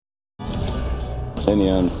in the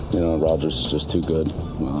end, Rodgers is just too good.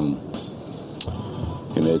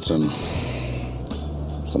 He made some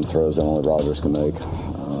throws that only Rodgers can make.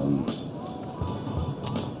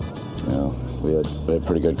 We had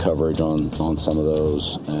pretty good coverage on some of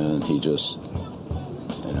those, and he just,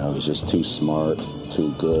 he's just too smart,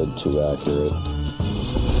 too good, too accurate.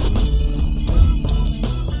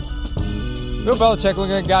 Bill Belichick,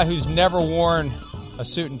 looking at a guy who's never worn a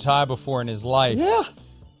suit and tie before in his life. Yeah.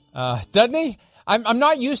 Doesn't he? I'm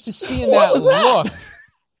not used to seeing that look.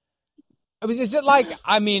 Is it like,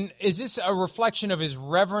 is this a reflection of his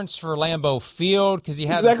reverence for Lambeau Field? Because he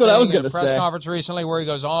had exactly what I was going a to press say. Conference recently where he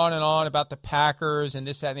goes on and on about the Packers and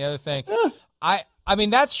this, that, and the other thing.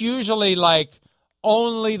 That's usually like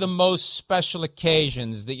only the most special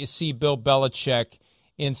occasions that you see Bill Belichick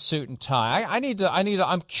in suit and tie.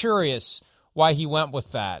 I'm curious why he went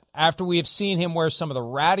with that after we have seen him wear some of the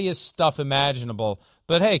rattiest stuff imaginable.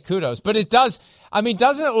 But hey, kudos. But it does,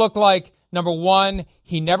 doesn't it look like, number one,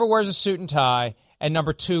 he never wears a suit and tie, and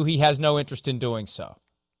number two, he has no interest in doing so?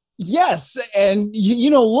 Yes, and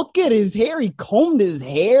look at his hair. He combed his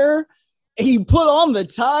hair. He put on the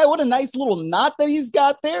tie. What a nice little knot that he's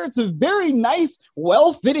got there. It's a very nice,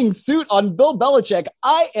 well-fitting suit on Bill Belichick.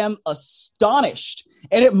 I am astonished.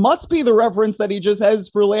 And it must be the reverence that he just has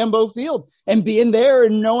for Lambeau Field and being there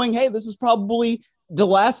and knowing, hey, this is probably the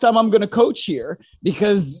last time I'm going to coach here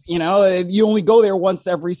because, you only go there once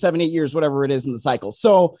every 7-8 years, whatever it is in the cycle.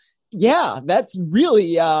 So, yeah, that's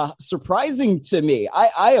really surprising to me.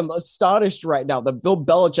 I am astonished right now that Bill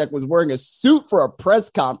Belichick was wearing a suit for a press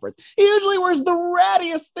conference. He usually wears the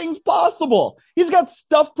rattiest things possible. He's got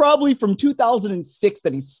stuff probably from 2006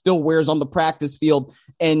 that he still wears on the practice field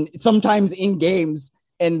and sometimes in games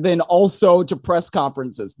and then also to press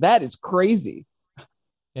conferences. That is crazy.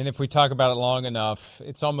 And if we talk about it long enough,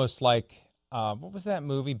 it's almost like, what was that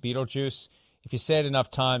movie, Beetlejuice? If you say it enough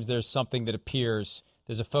times, there's something that appears.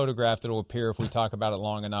 There's a photograph that will appear if we talk about it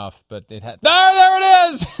long enough. But there it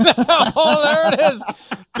is! Oh, there it is!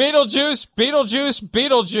 Beetlejuice, Beetlejuice,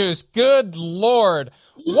 Beetlejuice. Good Lord.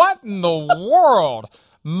 What in the world?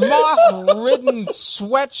 Moth-ridden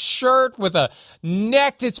sweatshirt with a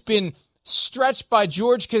neck that's been stretched by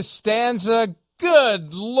George Costanza.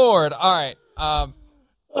 Good Lord. All right.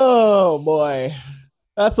 Oh, boy.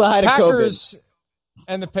 That's the height of COVID. Packers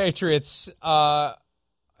and the Patriots go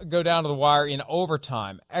down to the wire in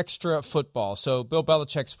overtime, extra football. So Bill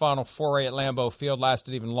Belichick's final foray at Lambeau Field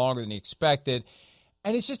lasted even longer than he expected,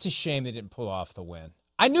 and it's just a shame they didn't pull off the win.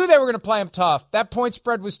 I knew they were going to play him tough. That point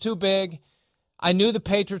spread was too big. I knew the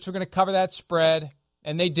Patriots were going to cover that spread,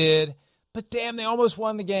 and they did. But damn, they almost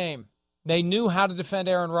won the game. They knew how to defend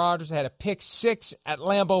Aaron Rodgers. They had a pick six at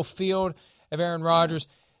Lambeau Field of Aaron Rodgers.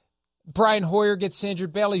 Brian Hoyer gets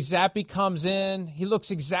injured. Bailey Zappi comes in. He looks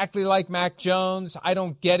exactly like Mac Jones. I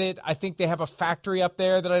don't get it. I think they have a factory up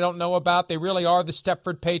there that I don't know about. They really are the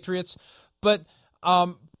Stepford Patriots. But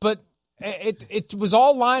it was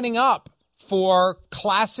all lining up for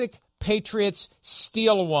classic Patriots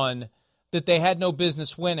steal one that they had no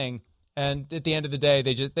business winning. And at the end of the day,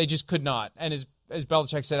 they just could not. And as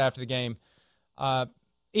Belichick said after the game,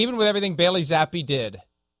 even with everything Bailey Zappi did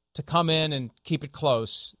to come in and keep it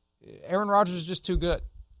close, Aaron Rodgers is just too good.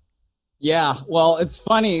 Yeah, well, it's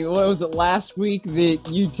funny. What was it last week that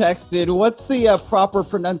you texted? What's the proper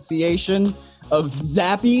pronunciation of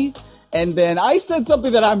Zappy? And then I said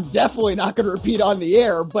something that I'm definitely not going to repeat on the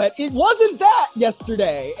air, but it wasn't that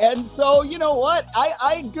yesterday. And so, you know what?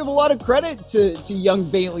 I give a lot of credit to young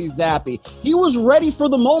Bailey Zappi. He was ready for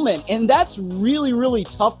the moment, and that's really, really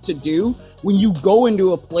tough to do when you go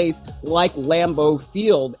into a place like Lambeau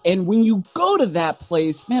Field. And when you go to that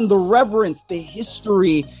place, man, the reverence, the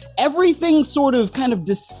history, everything sort of kind of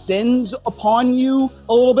descends upon you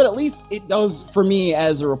a little bit. At least it does for me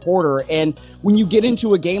as a reporter. And when you get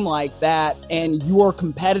into a game like that and you are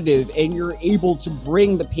competitive and you're able to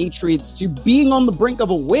bring the Patriots to being on the brink of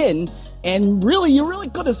a win, and really, you really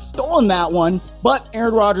could have stolen that one, but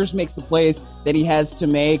Aaron Rodgers makes the plays that he has to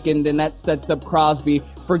make, and then that sets up Crosby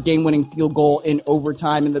for a game-winning field goal in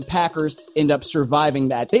overtime, and the Packers end up surviving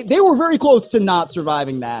that. They were very close to not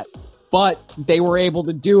surviving that, but they were able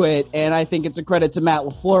to do it, and I think it's a credit to Matt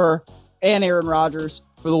LaFleur and Aaron Rodgers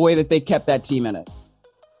for the way that they kept that team in it.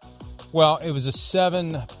 Well, it was a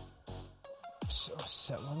seven. Let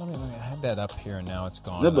me I had that up here, and now it's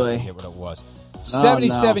gone. Good boy. I forget what it was.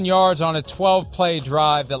 77 yards on a 12-play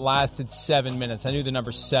drive that lasted 7 minutes. I knew the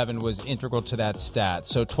number 7 was integral to that stat.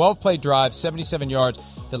 So 12-play drive, 77 yards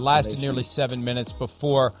that lasted nearly 7 minutes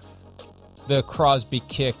before the Crosby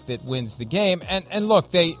kick that wins the game. And look,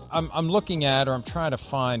 I'm looking at, or I'm trying to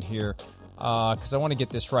find here, because I want to get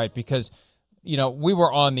this right, because we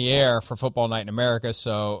were on the air for Football Night in America,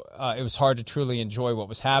 so it was hard to truly enjoy what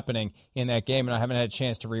was happening in that game, and I haven't had a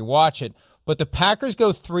chance to rewatch it. But the Packers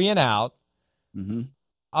go 3 and out, and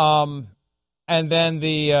then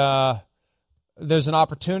there's an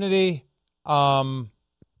opportunity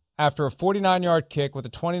after a 49-yard kick with a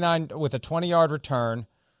 20-yard return,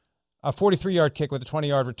 a 43-yard kick with a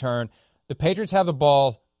 20-yard return. The Patriots have the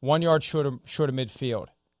ball 1 yard short of midfield,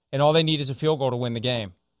 and all they need is a field goal to win the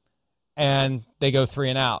game. And they go 3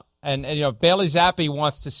 and out. And Bailey Zappi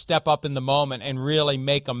wants to step up in the moment and really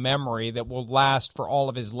make a memory that will last for all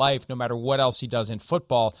of his life, no matter what else he does in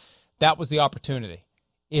football. That was the opportunity.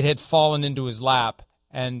 It had fallen into his lap,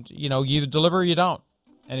 and you either deliver or you don't.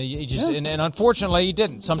 And and unfortunately, he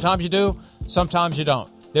didn't. Sometimes you do, sometimes you don't.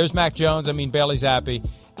 There's Mac Jones. Bailey Zappi,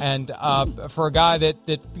 and for a guy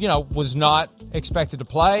that was not expected to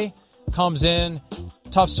play, comes in.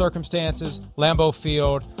 Tough circumstances, Lambeau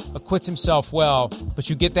Field, acquits himself well, but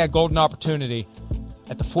you get that golden opportunity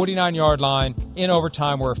at the 49-yard line in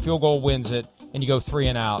overtime where a field goal wins it, and you go 3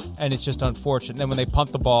 and out, and it's just unfortunate. And then when they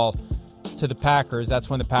punt the ball to the Packers, that's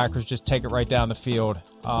when the Packers just take it right down the field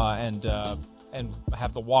and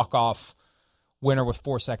have the walk-off winner with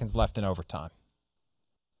 4 seconds left in overtime.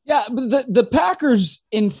 Yeah, but the Packers,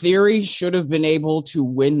 in theory, should have been able to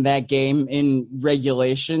win that game in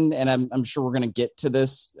regulation, and I'm sure we're going to get to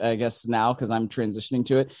this, I guess, now because I'm transitioning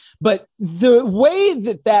to it. But the way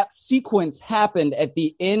that sequence happened at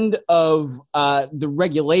the end of the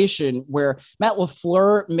regulation, where Matt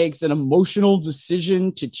LaFleur makes an emotional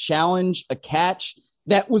decision to challenge a catch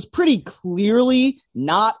that was pretty clearly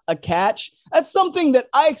not a catch, that's something that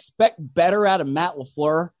I expect better out of Matt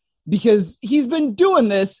LaFleur, because he's been doing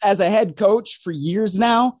this as a head coach for years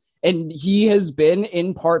now, and he has been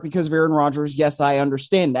in part because of Aaron Rodgers. Yes, I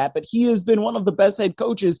understand that, but he has been one of the best head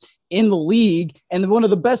coaches in the league and one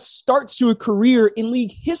of the best starts to a career in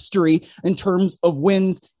league history in terms of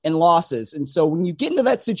wins and losses. And so when you get into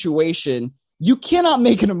that situation, you cannot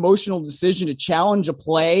make an emotional decision to challenge a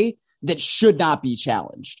play that should not be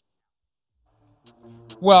challenged.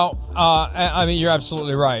 Well, you're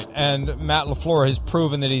absolutely right. And Matt LaFleur has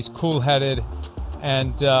proven that he's cool-headed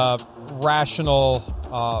and rational,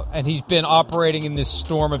 and he's been operating in this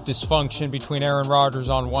storm of dysfunction between Aaron Rodgers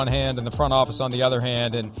on one hand and the front office on the other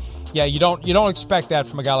hand. And yeah, you don't expect that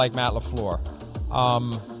from a guy like Matt LaFleur.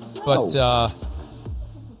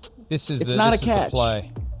 This is the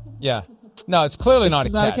play. Yeah. No, it's clearly not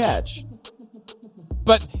a catch.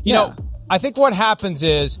 But, you know, I think what happens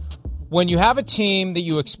is when you have a team that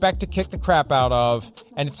you expect to kick the crap out of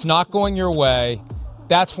and it's not going your way,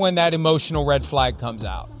 that's when that emotional red flag comes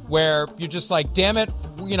out, where you're just like, damn it,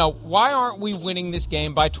 why aren't we winning this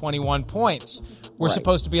game by 21 points? We're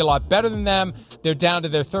supposed to be a lot better than them. They're down to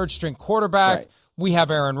their third-string quarterback. Right. We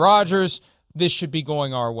have Aaron Rodgers. This should be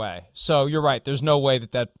going our way. So you're right. There's no way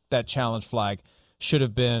that challenge flag should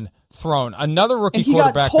have been thrown. Another rookie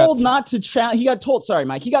quarterback. He got told not to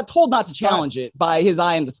challenge it by his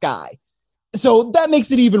eye in the sky. So that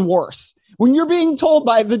makes it even worse. When you're being told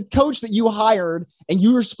by the coach that you hired and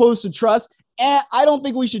you were supposed to trust, I don't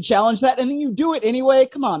think we should challenge that. And then you do it anyway.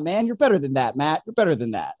 Come on, man. You're better than that, Matt. You're better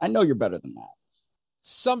than that. I know you're better than that.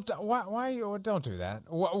 Why you don't do that?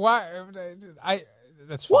 Why?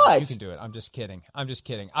 That's fine. What? You can do it. I'm just kidding. Don't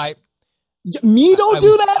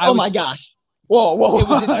do that? Oh my gosh. Whoa.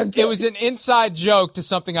 It was an inside joke to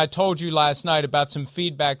something I told you last night about some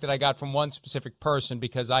feedback that I got from one specific person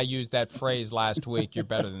because I used that phrase last week. You're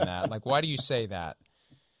better than that. Like, why do you say that?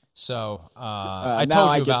 So I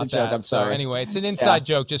told you about that. I'm sorry. So anyway, it's an inside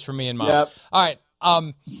joke just for me and Miles. Yep. All right.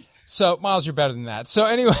 So Miles, you're better than that. So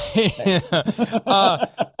anyway,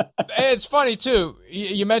 it's funny too.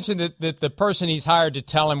 You mentioned that the person he's hired to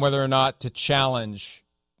tell him whether or not to challenge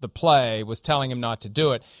the play was telling him not to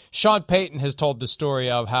do it. Sean Payton has told the story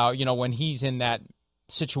of how, when he's in that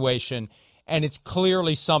situation and it's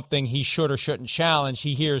clearly something he should or shouldn't challenge,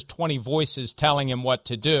 he hears 20 voices telling him what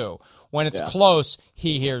to do. When it's close,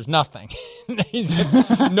 he hears nothing. He gets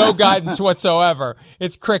no guidance whatsoever.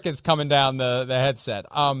 It's crickets coming down the headset.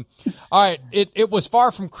 All right, it was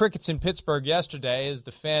far from crickets in Pittsburgh yesterday as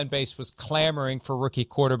the fan base was clamoring for rookie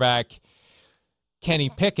quarterback Kenny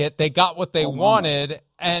Pickett. They got what they wanted,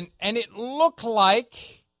 and it looked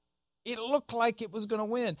like it was going to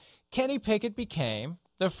win. Kenny Pickett became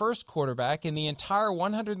the first quarterback in the entire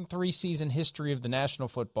 103-season history of the National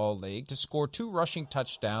Football League to score 2 rushing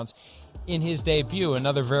touchdowns in his debut.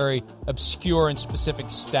 Another very obscure and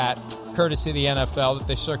specific stat, courtesy of the NFL, that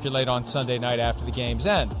they circulate on Sunday night after the game's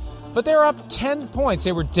end. But they were up 10 points.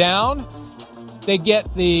 They were down. They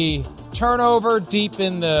get the turnover deep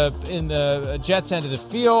in the Jets' end of the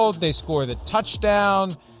field. They score the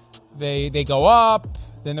touchdown. They go up.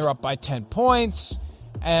 Then they're up by 10 points.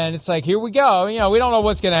 And it's like, here we go. We don't know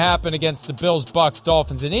what's going to happen against the Bills, Bucks,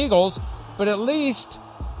 Dolphins, and Eagles, but at least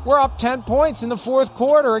we're up 10 points in the fourth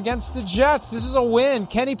quarter against the Jets. This is a win.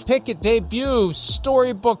 Kenny Pickett debut,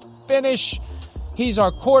 storybook finish. He's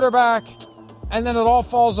our quarterback. And then it all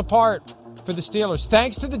falls apart for the Steelers.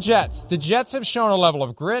 Thanks to the Jets. The Jets have shown a level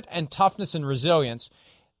of grit and toughness and resilience.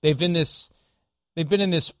 They've been in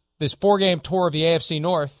this 4-game tour of the AFC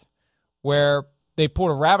North where they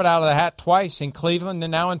pulled a rabbit out of the hat twice in Cleveland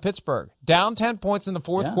and now in Pittsburgh. Down 10 points in the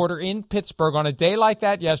fourth quarter in Pittsburgh on a day like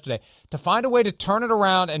that yesterday to find a way to turn it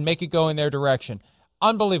around and make it go in their direction.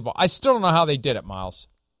 Unbelievable. I still don't know how they did it, Miles.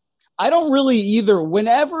 I don't really either.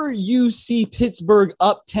 Whenever you see Pittsburgh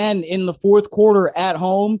up 10 in the fourth quarter at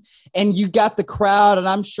home and you got the crowd, and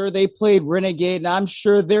I'm sure they played Renegade, and I'm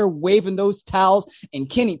sure they're waving those towels, and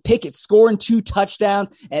Kenny Pickett scoring 2 touchdowns,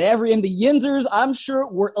 and the Yinzers, I'm sure,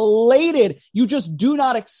 were elated. You just do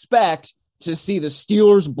not expect to see the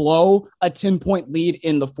Steelers blow a 10-point lead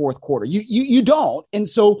in the fourth quarter. You don't. And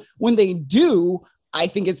so when they do, I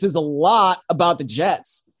think it says a lot about the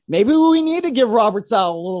Jets. Maybe we need to give Robert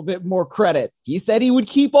Saleh a little bit more credit. He said he would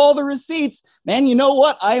keep all the receipts. Man, you know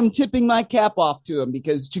what? I am tipping my cap off to him,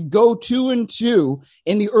 because to go 2-2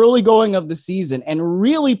 in the early going of the season and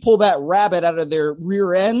really pull that rabbit out of their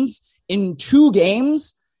rear ends in 2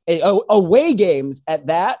 games, away games at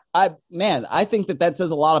that, I think that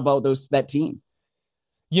says a lot about that team.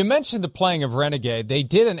 You mentioned the playing of Renegade. They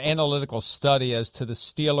did an analytical study as to the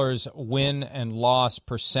Steelers' win and loss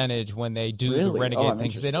percentage when they do the Renegade thing,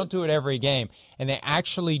 because they don't do it every game. And they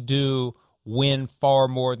actually do win far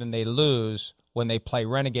more than they lose when they play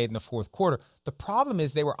Renegade in the fourth quarter. The problem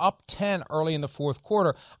is they were up 10 early in the fourth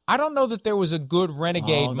quarter. I don't know that there was a good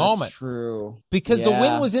Renegade moment. That's true. Because the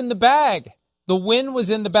win was in the bag. The win was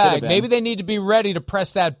in the bag. Maybe they need to be ready to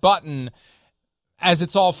press that button as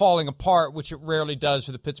it's all falling apart, which it rarely does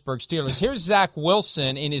for the Pittsburgh Steelers. Here's Zach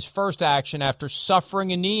Wilson in his first action after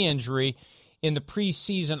suffering a knee injury in the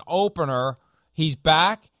preseason opener. He's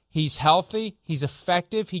back. He's healthy. He's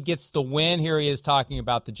effective. He gets the win. Here he is talking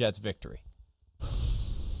about the Jets' victory.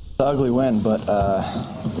 The ugly win, but,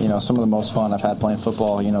 some of the most fun I've had playing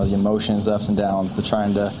football, the emotions, the ups and downs, the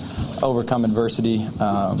trying to overcome adversity.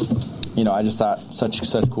 I just thought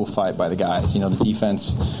such a cool fight by the guys. The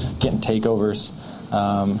defense getting takeovers,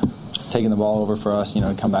 taking the ball over for us,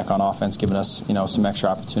 to come back on offense, giving us, some extra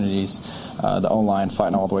opportunities. The O-line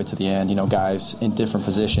fighting all the way to the end, guys in different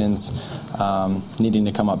positions, needing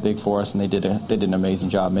to come up big for us, and they did an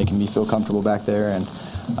amazing job making me feel comfortable back there. And,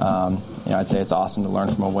 I'd say it's awesome to learn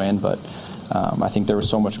from a win, but I think there was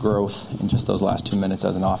so much growth in just those last 2 minutes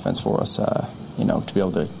as an offense for us, to be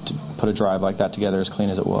able to put a drive like that together as clean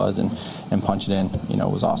as it was and punch it in,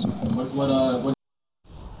 was awesome.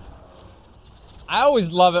 I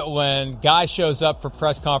always love it when guy shows up for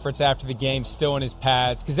press conference after the game still in his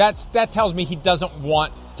pads, because that tells me he doesn't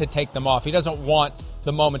want to take them off. He doesn't want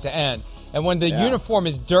the moment to end. And when the uniform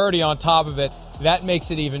is dirty on top of it, that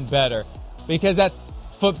makes it even better, because that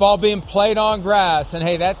football being played on grass, and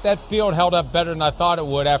hey, that field held up better than I thought it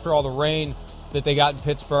would after all the rain that they got in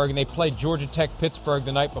Pittsburgh, and they played Georgia Tech Pittsburgh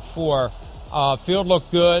the night before. Field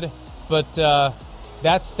looked good, but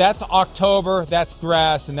that's October, that's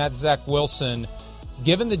grass, and that's Zach Wilson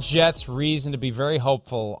giving the Jets reason to be very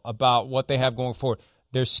hopeful about what they have going forward.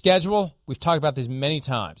 Their schedule, we've talked about this many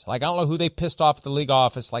times. I don't know who they pissed off at the league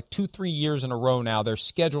office, 2-3 years in a row now. Their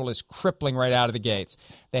schedule is crippling right out of the gates.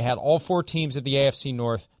 They had all 4 teams of the AFC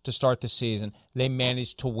North to start the season. They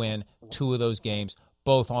managed to win 2 of those games,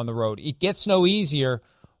 both on the road. It gets no easier,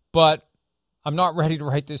 but I'm not ready to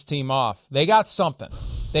write this team off. They got something.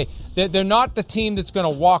 They're not the team that's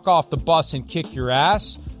going to walk off the bus and kick your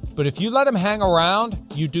ass, but if you let them hang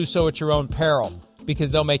around, you do so at your own peril,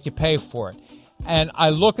 because they'll make you pay for it. And I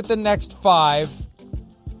look at the next 5,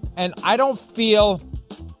 and I don't feel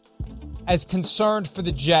as concerned for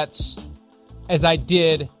the Jets as I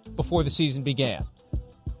did before the season began.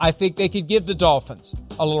 I think they could give the Dolphins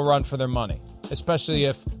a little run for their money, especially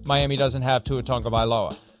if Miami doesn't have Tua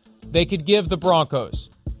Tagovailoa. They could give the Broncos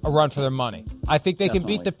a run for their money. I think they can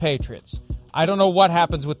beat the Patriots. I don't know what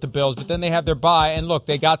happens with the Bills, but then they have their bye, and look,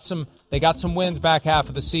 they got some wins back half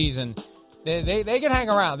of the season. They can hang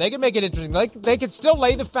around. They can make it interesting. They can still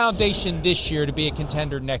lay the foundation this year to be a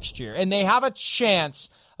contender next year. And they have a chance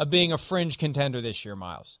of being a fringe contender this year,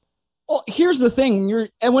 Miles. Well, here's the thing.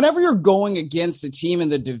 Whenever you're going against a team in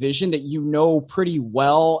the division that you know pretty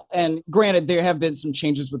well, and granted, there have been some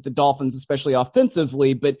changes with the Dolphins, especially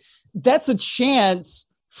offensively, but that's a chance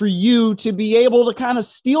for you to be able to kind of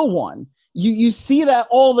steal one. You see that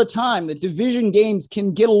all the time. The division games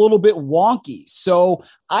can get a little bit wonky. So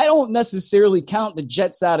I don't necessarily count the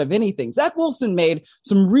Jets out of anything. Zach Wilson made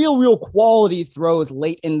some real quality throws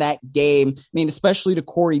late in that game. I mean, especially to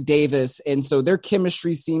Corey Davis. And so their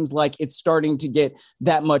chemistry seems like it's starting to get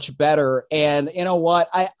that much better. And you know what?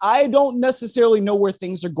 I don't necessarily know where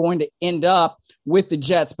things are going to end up with the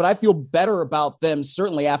Jets, but I feel better about them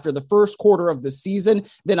certainly after the first quarter of the season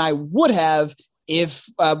than I would have if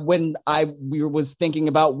when we was thinking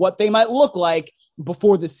about what they might look like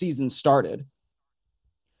before the season started.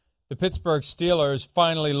 The Pittsburgh Steelers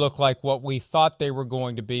finally look like what we thought they were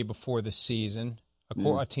going to be before the season,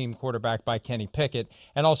 a team quarterbacked by Kenny Pickett,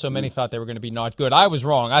 and also many thought they were going to be not good. I was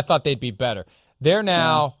wrong. I thought they'd be better. They're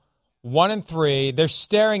now 1-3. They're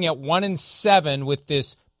staring at 1-7 with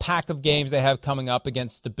this pack of games they have coming up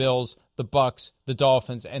against the Bills, the Bucks, the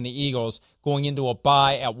Dolphins, and the Eagles, going into a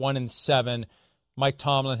bye at 1-7. Mike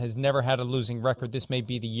Tomlin has never had a losing record. This may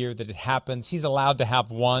be the year that it happens. He's allowed to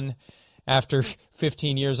have one after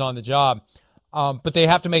 15 years on the job. But they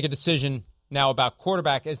have to make a decision now about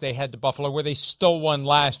quarterback as they head to Buffalo, where they stole one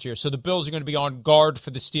last year. So the Bills are going to be on guard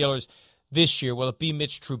for the Steelers this year. Will it be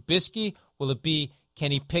Mitch Trubisky? Will it be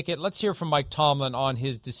Kenny Pickett? Let's hear from Mike Tomlin on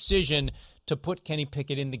his decision to put Kenny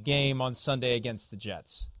Pickett in the game on Sunday against the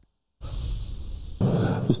Jets.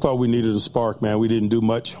 Just thought we needed a spark, man. We didn't do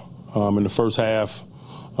much in the first half,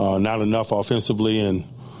 not enough offensively, and,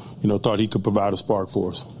 thought he could provide a spark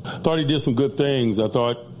for us. Thought he did some good things. I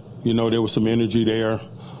thought, there was some energy there.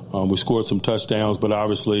 We scored some touchdowns, but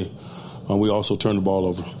obviously we also turned the ball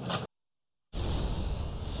over.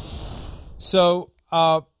 So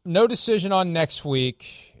no decision on next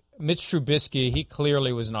week. Mitch Trubisky, he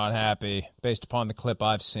clearly was not happy based upon the clip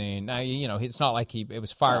I've seen. Now, it's not like it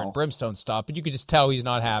was fire and brimstone stuff, but you could just tell he's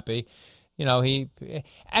not happy.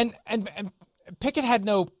 And Pickett had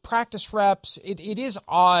no practice reps. It is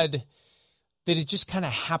odd that it just kind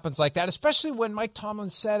of happens like that, especially when Mike Tomlin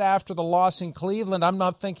said after the loss in Cleveland, I'm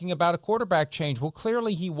not thinking about a quarterback change. Well,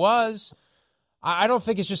 clearly he was. I don't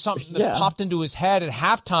think it's just something that popped into his head at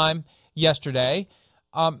halftime yesterday.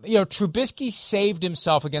 Trubisky saved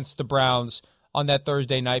himself against the Browns on that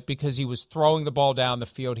Thursday night because he was throwing the ball down the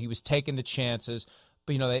field. He was taking the chances.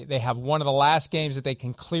 But, they have one of the last games that they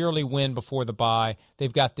can clearly win before the bye.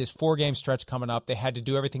 They've got this 4-game stretch coming up. They had to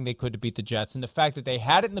do everything they could to beat the Jets. And the fact that they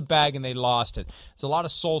had it in the bag and they lost it, it's a lot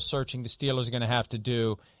of soul-searching the Steelers are going to have to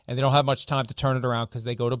do. And they don't have much time to turn it around because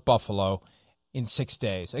they go to Buffalo in 6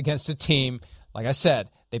 days against a team, like I said,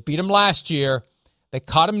 they beat them last year. They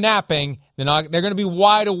caught him napping. They're going to be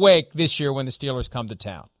wide awake this year when the Steelers come to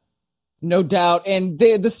town. No doubt. And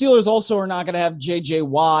the Steelers also are not going to have J.J.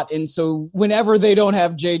 Watt. And so whenever they don't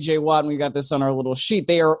have J.J. Watt, and we got this on our little sheet,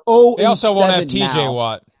 they are 0-7 They also won't have T.J. now.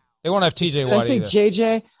 Watt. They won't have T.J. Watt Did I say either.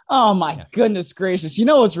 J.J.? Oh, my goodness gracious. You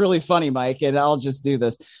know what's really funny, Mike? And I'll just do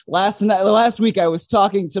this. Last week, I was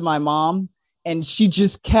talking to my mom, and she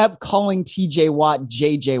just kept calling T.J. Watt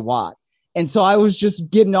J.J. Watt. And so I was just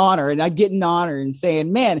getting on her and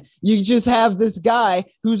saying, man, you just have this guy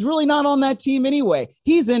who's really not on that team anyway.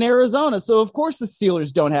 He's in Arizona. So, of course, the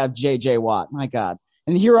Steelers don't have J.J. Watt. My God.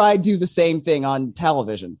 And here I do the same thing on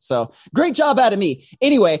television. So great job out of me.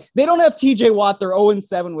 Anyway, they don't have TJ Watt. They're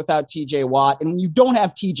 0-7 without TJ Watt. And when you don't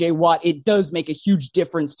have TJ Watt, it does make a huge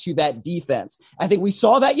difference to that defense. I think we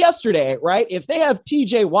saw that yesterday, right? If they have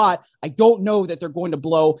TJ Watt, I don't know that they're going to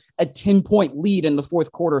blow a 10-point lead in the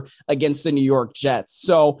fourth quarter against the New York Jets.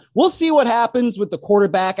 So we'll see what happens with the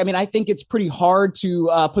quarterback. I mean, I think it's pretty hard to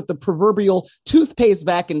put the proverbial toothpaste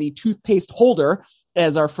back in the toothpaste holder,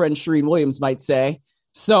 as our friend Shereen Williams might say.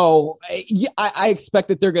 So I expect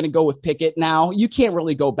that they're going to go with Pickett now. You can't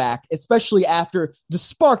really go back, especially after the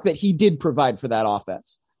spark that he did provide for that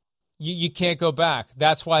offense. You can't go back.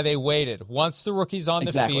 That's why they waited. Once the rookie's on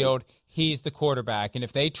the field, he's the quarterback. And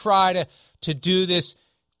if they try to do this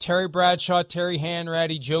Terry Bradshaw, Terry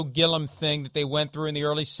Hanratty, Joe Gilliam thing that they went through in the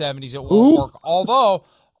early 70s, it won't work.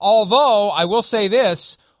 Although I will say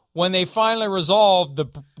this, when they finally resolved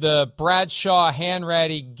the Bradshaw,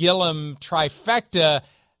 Hanratty, Gilliam trifecta,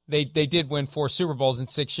 they did win 4 Super Bowls in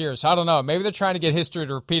 6 years. So I don't know. Maybe they're trying to get history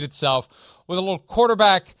to repeat itself with a little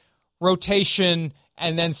quarterback rotation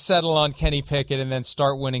and then settle on Kenny Pickett and then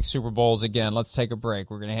start winning Super Bowls again. Let's take a break.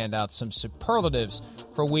 We're going to hand out some superlatives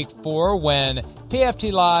for Week 4 when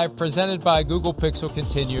PFT Live, presented by Google Pixel,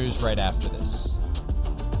 continues right after this.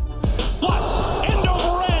 Watch! End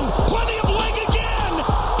over end! Plenty of leg again!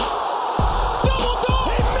 Double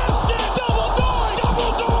doink! He missed it! Double doink!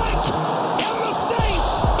 Double doink! And the Saints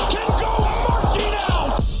can go marching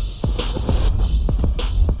out!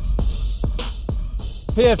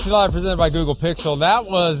 PFT Live presented by Google Pixel. That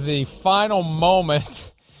was the final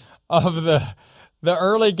moment of the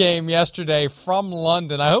early game yesterday from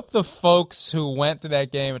London. I hope the folks who went to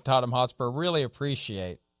that game at Tottenham Hotspur really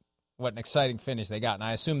appreciate what an exciting finish they got. And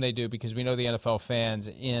I assume they do, because we know the NFL fans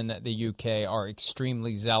in the UK are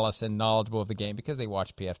extremely zealous and knowledgeable of the game because they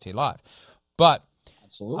watch PFT Live. But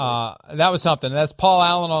that was something. That's Paul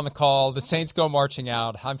Allen on the call. The Saints go marching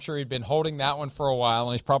out. I'm sure he'd been holding that one for a while,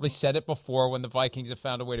 and he's probably said it before when the Vikings have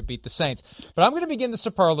found a way to beat the Saints. But I'm going to begin the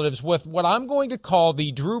superlatives with what I'm going to call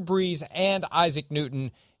the Drew Brees and Isaac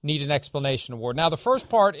Newton Need an Explanation Award. Now, the first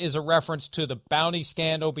part is a reference to the bounty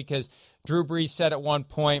scandal, because Drew Brees said at one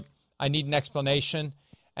point, I need an explanation.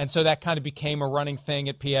 And so that kind of became a running thing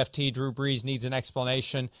at PFT. Drew Brees needs an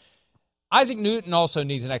explanation. Isaac Newton also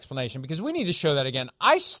needs an explanation, because we need to show that again.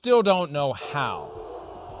 I still don't know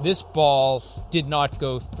how this ball did not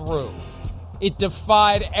go through. It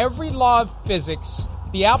defied every law of physics.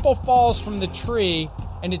 The apple falls from the tree,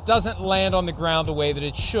 and it doesn't land on the ground the way that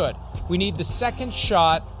it should. We need the second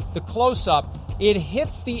shot, the close-up. It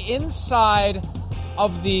hits the inside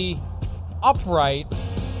of the upright,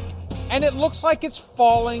 and it looks like it's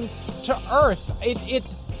falling to earth.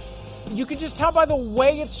 You can just tell by the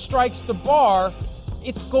way it strikes the bar,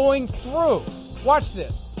 it's going through. Watch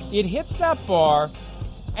this. It hits that bar,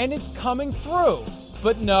 and it's coming through.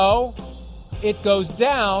 But no, it goes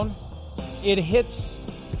down, it hits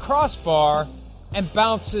the crossbar, and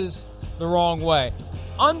bounces the wrong way.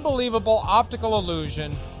 Unbelievable optical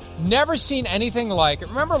illusion. Never seen anything like it.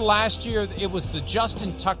 Remember last year, it was the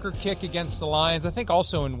Justin Tucker kick against the Lions, I think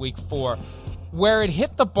also in week 4, where it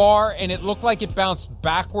hit the bar and it looked like it bounced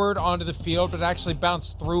backward onto the field, but it actually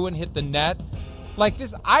bounced through and hit the net. Like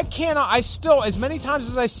this, I still, as many times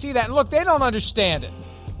as I see that, and look, they don't understand it.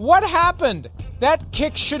 What happened? That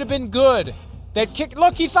kick should have been good. That kick,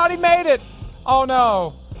 look, he thought he made it. Oh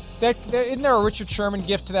no. Isn't there a Richard Sherman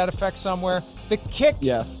gift to that effect somewhere? The kick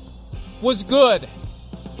was good.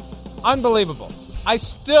 Unbelievable. I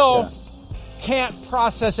still can't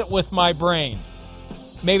process it with my brain.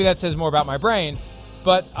 Maybe that says more about my brain.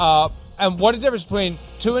 But, and what a difference between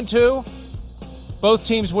 2-2, both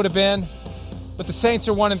teams would have been, but the Saints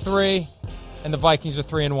are 1-3, and the Vikings are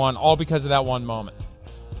 3-1, all because of that one moment.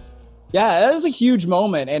 Yeah, that is a huge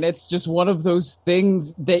moment, and it's just one of those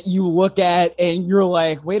things that you look at and you're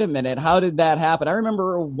like, wait a minute, how did that happen? I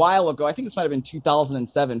remember a while ago, I think this might have been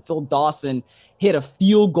 2007, Phil Dawson hit a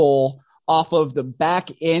field goal off of the back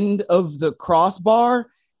end of the crossbar,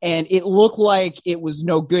 and it looked like it was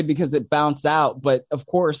no good because it bounced out. But, of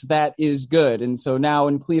course, that is good. And so now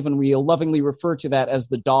in Cleveland, we lovingly refer to that as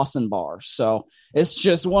the Dawson bar. So it's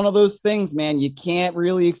just one of those things, man. You can't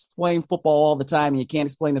really explain football all the time. You can't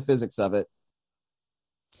explain the physics of it.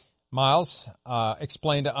 Miles,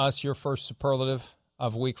 explain to us your first superlative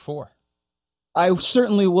of week 4. I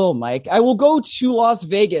certainly will, Mike. I will go to Las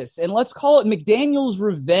Vegas, and let's call it McDaniel's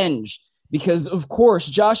revenge. Because, of course,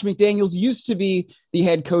 Josh McDaniels used to be the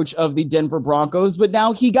head coach of the Denver Broncos, but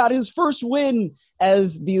now he got his first win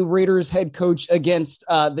as the Raiders head coach against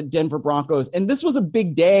the Denver Broncos. And this was a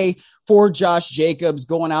big day for Josh Jacobs,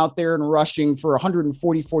 going out there and rushing for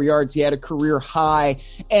 144 yards. He had a career high,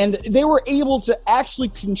 and they were able to actually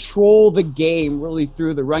control the game really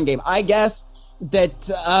through the run game. I guess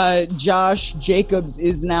that Josh Jacobs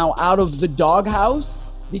is now out of the doghouse,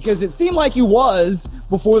 because it seemed like he was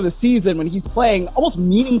before the season when he's playing almost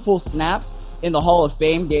meaningful snaps in the Hall of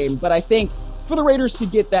Fame game. But I think for the Raiders to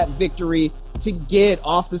get that victory, to get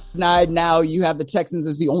off the snide, now you have the Texans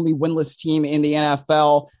as the only winless team in the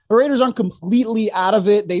NFL. The Raiders aren't completely out of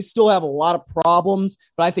it. They still have a lot of problems,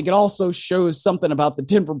 but I think it also shows something about the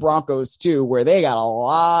Denver Broncos too, where they got a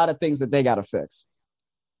lot of things that they got to fix.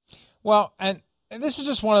 Well, and this was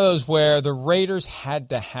just one of those where the Raiders had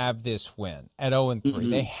to have this win at 0-3. Mm-hmm.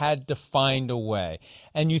 They had to find a way.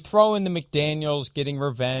 And you throw in the McDaniels getting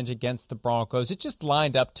revenge against the Broncos. It just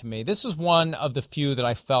lined up to me. This is one of the few that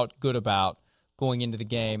I felt good about going into the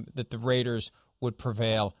game, that the Raiders would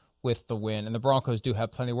prevail with the win. And the Broncos do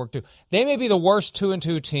have plenty of work to do. They may be the worst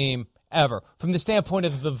 2-2 team ever from the standpoint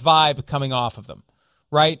of the vibe coming off of them,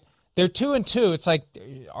 right? They're 2-2. It's like,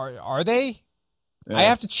 are they? Yeah. I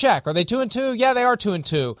have to check. Are they 2-2? Yeah, they are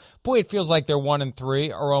 2-2. Boy, it feels like they're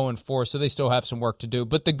 1-3 or 0-4, so they still have some work to do.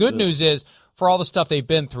 But the good news is, for all the stuff they've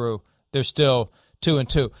been through, they're still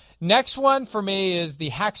 2-2. Next one for me is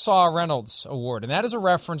the Hacksaw Reynolds Award, and that is a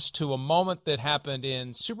reference to a moment that happened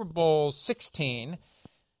in Super Bowl 16.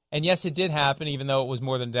 And yes, it did happen, even though it was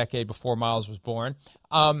more than a decade before Miles was born.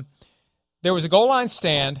 There was a goal line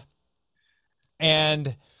stand,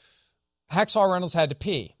 and Hacksaw Reynolds had to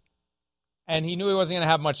pee. And he knew he wasn't going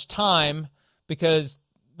to have much time because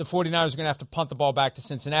the 49ers were going to have to punt the ball back to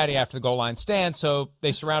Cincinnati after the goal line stand, so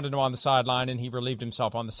they surrounded him on the sideline, and he relieved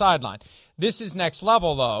himself on the sideline. This is next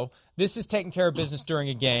level, though. This is taking care of business during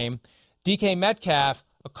a game. DK Metcalf,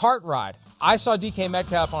 a cart ride. I saw DK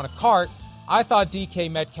Metcalf on a cart. I thought DK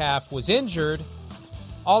Metcalf was injured.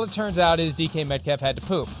 All it turns out is DK Metcalf had to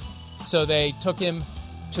poop. So they took him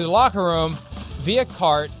to the locker room via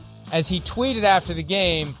cart. As he tweeted after the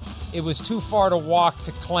game, it was too far to walk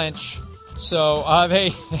to clench. So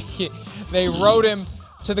they rode him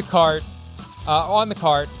to the cart, on the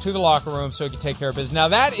cart, to the locker room so he could take care of business. Now,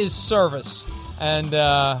 that is service, and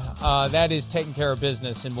that is taking care of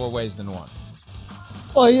business in more ways than one.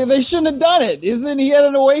 Well, yeah, they shouldn't have done it. Isn't he at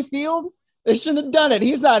an away field? They shouldn't have done it.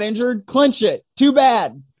 He's not injured. Clinch it. Too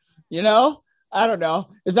bad. You know? I don't know.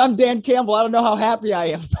 If I'm Dan Campbell, I don't know how happy I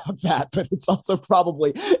am about that, but it's also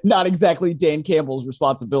probably not exactly Dan Campbell's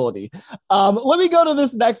responsibility. Let me go to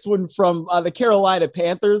this next one from the Carolina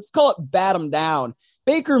Panthers. Call it bat 'em down.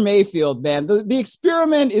 Baker Mayfield, man, the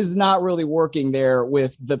experiment is not really working there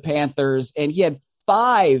with the Panthers, and he had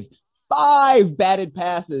five batted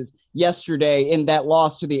passes yesterday in that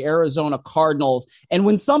loss to the Arizona Cardinals. And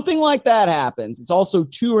when something like that happens, it's also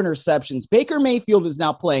 2 interceptions. Baker Mayfield is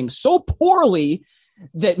now playing so poorly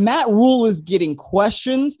that Matt Rule is getting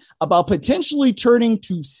questions about potentially turning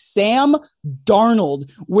to Sam Darnold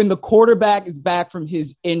when the quarterback is back from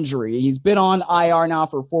his injury. He's been on IR now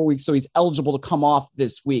for 4 weeks, so he's eligible to come off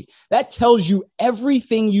this week. That tells you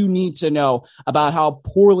everything you need to know about how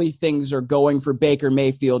poorly things are going for Baker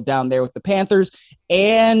Mayfield down there with the Panthers.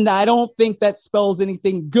 And I don't think that spells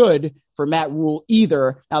anything good for Matt Rule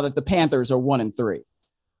either, now that the Panthers are 1-3.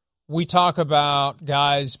 We talk about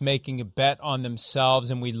guys making a bet on themselves,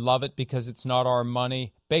 and we love it because it's not our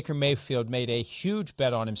money. Baker Mayfield made a huge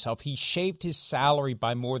bet on himself. He shaved his salary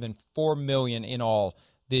by more than $4 million in all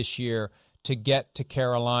this year to get to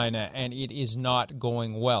Carolina, and it is not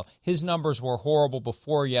going well. His numbers were horrible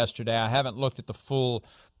before yesterday. I haven't looked at the full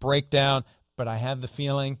breakdown, but I have the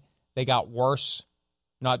feeling they got worse,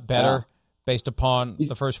 not better, based upon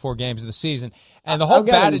the first 4 games of the season. And the whole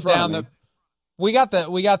batted down we got the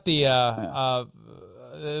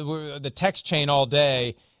text chain all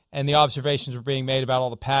day, and the observations were being made about all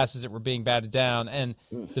the passes that were being batted down, and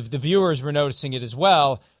the viewers were noticing it as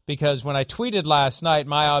well, because when I tweeted last night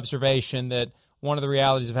my observation that one of the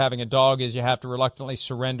realities of having a dog is you have to reluctantly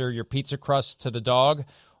surrender your pizza crust to the dog,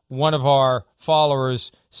 one of our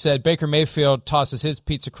followers said Baker Mayfield tosses his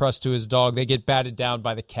pizza crust to his dog, they get batted down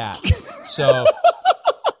by the cat. So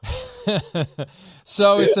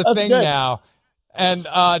so it's a thing good. Now. And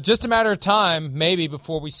just a matter of time, maybe,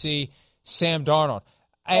 before we see Sam Darnold.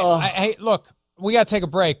 Hey, look, we got to take a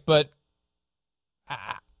break, but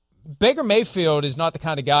Baker Mayfield is not the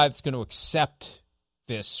kind of guy that's going to accept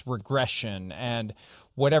this regression and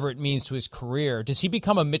whatever it means to his career. Does he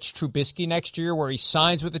become a Mitch Trubisky next year where he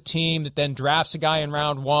signs with a team that then drafts a guy in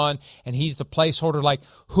round 1 and he's the placeholder? Like,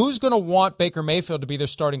 who's going to want Baker Mayfield to be their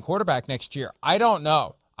starting quarterback next year? I don't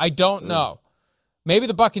know. Maybe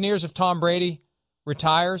the Buccaneers, if Tom Brady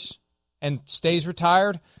retires and stays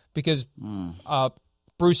retired, because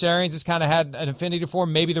Bruce Arians has kind of had an affinity for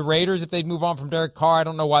him. Maybe the Raiders, if they'd move on from Derek Carr, I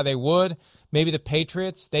don't know why they would. Maybe the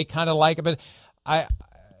Patriots, they kind of like it. But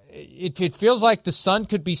it feels like the sun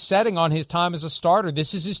could be setting on his time as a starter.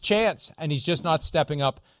 This is his chance, and he's just not stepping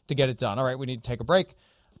up to get it done. All right, we need to take a break.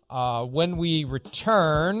 When we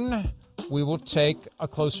return, we will take a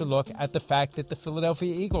closer look at the fact that the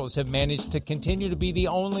Philadelphia Eagles have managed to continue to be the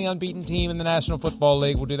only unbeaten team in the National Football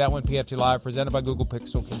League. We'll do that when PFT Live, presented by Google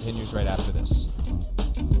Pixel, continues right after this.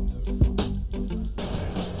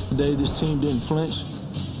 Today, this team didn't flinch.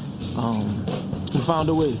 We found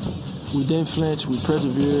a way. We didn't flinch. We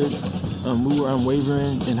persevered. We were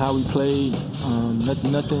unwavering in how we played.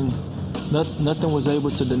 Nothing was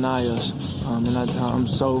able to deny us. And I'm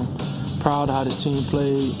so proud of how this team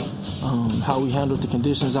played. How we handled the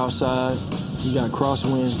conditions outside. We got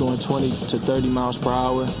crosswinds going 20 to 30 miles per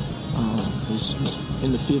hour. It's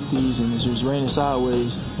in the 50s, and it's just raining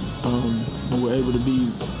sideways. And we're able to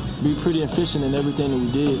be pretty efficient in everything that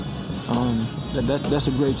we did. That's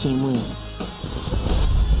a great team win.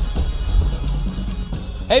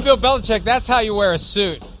 Hey, Bill Belichick, that's how you wear a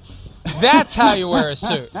suit. That's how you wear a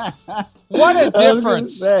suit. What a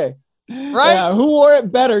difference. Right? Yeah, who wore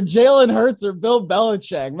it better, Jalen Hurts or Bill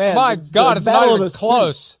Belichick? Man, my God, it's not even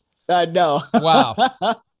close. I know. Wow.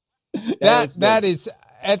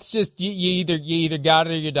 It's just you either got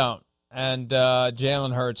it or you don't. And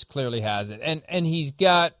Jalen Hurts clearly has it. And he's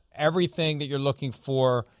got everything that you're looking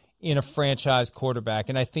for in a franchise quarterback,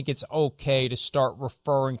 and I think it's okay to start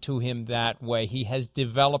referring to him that way. He has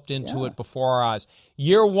developed into it before our eyes.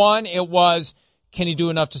 Year one, it was, can he do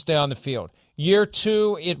enough to stay on the field? Year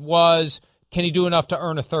two, it was, can he do enough to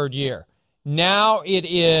earn a third year? Now it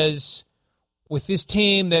is, with this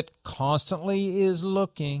team that constantly is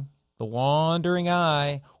looking, the wandering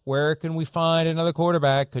eye, where can we find another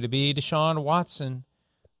quarterback? Could it be Deshaun Watson?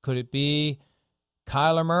 Could it be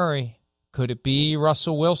Kyler Murray? Could it be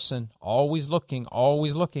Russell Wilson? Always looking,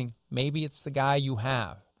 always looking. Maybe it's the guy you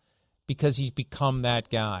have because he's become that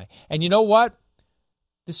guy. And you know what?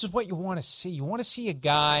 This is what you want to see. You want to see a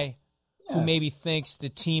guy who maybe thinks the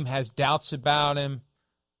team has doubts about him.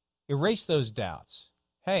 Erase those doubts.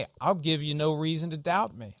 Hey, I'll give you no reason to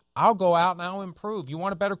doubt me. I'll go out and I'll improve. You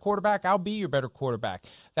want a better quarterback? I'll be your better quarterback.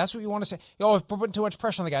 That's what you want to say. Oh, we're putting too much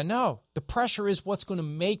pressure on the guy. No, the pressure is what's going to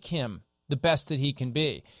make him the best that he can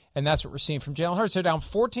be. And that's what we're seeing from Jalen Hurts. They're down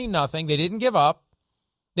 14-0. They didn't give up.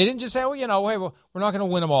 They didn't just say, well, hey, we're not going to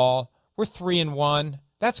win them all. We're 3-1.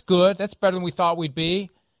 That's good. That's better than we thought we'd be.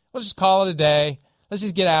 Let's just call it a day. Let's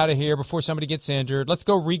just get out of here before somebody gets injured. Let's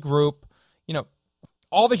go regroup.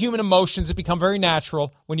 All the human emotions that become very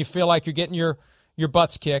natural when you feel like you're getting your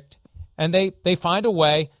butts kicked. And they find a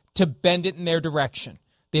way to bend it in their direction.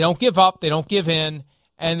 They don't give up. They don't give in.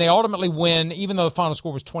 And they ultimately win, even though the final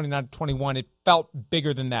score was 29-21. It felt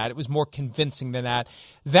bigger than that. It was more convincing than that.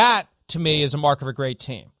 That, to me, is a mark of a great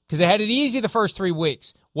team. Because they had it easy the first 3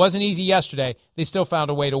 weeks. Wasn't easy yesterday. They still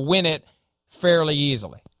found a way to win it fairly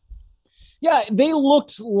easily. Yeah, they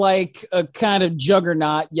looked like a kind of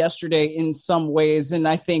juggernaut yesterday in some ways, and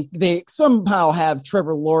I think they somehow have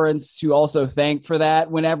Trevor Lawrence to also thank for that.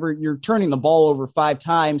 Whenever you're turning the ball over 5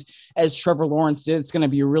 times, as Trevor Lawrence did, it's going to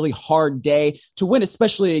be a really hard day to win,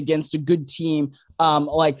 especially against a good team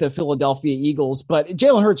like the Philadelphia Eagles. But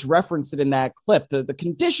Jalen Hurts referenced it in that clip. The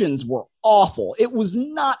conditions were awful. It was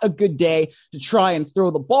not a good day to try and throw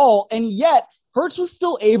the ball, and yet Hurts was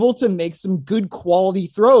still able to make some good quality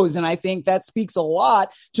throws, and I think that speaks a lot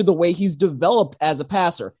to the way he's developed as a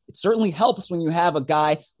passer. It certainly helps when you have a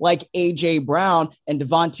guy like A.J. Brown and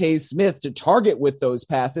Devontae Smith to target with those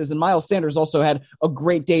passes, and Miles Sanders also had a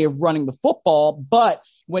great day of running the football, but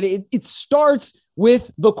when it starts with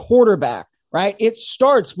the quarterback, right? It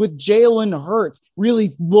starts with Jalen Hurts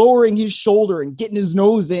really lowering his shoulder and getting his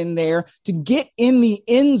nose in there to get in the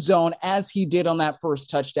end zone as he did on that first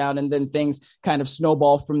touchdown. And then things kind of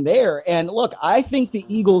snowball from there. And look, I think the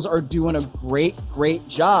Eagles are doing a great, great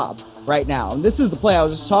job right now. And this is the play I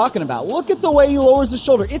was just talking about. Look at the way he lowers his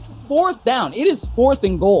shoulder. It's 4th down. It is 4th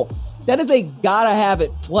and goal. That is a gotta have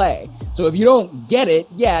it play. So if you don't get it,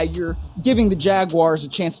 yeah, you're giving the Jaguars a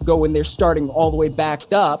chance to go in there starting all the way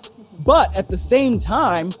backed up. But at the same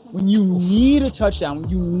time, when you need a touchdown, when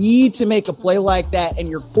you need to make a play like that and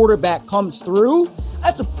your quarterback comes through,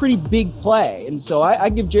 that's a pretty big play. And so I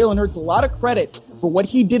give Jalen Hurts a lot of credit for what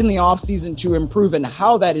he did in the offseason to improve and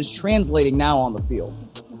how that is translating now on the field.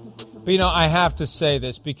 But, I have to say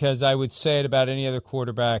this because I would say it about any other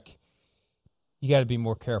quarterback. You got to be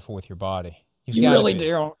more careful with your body. You really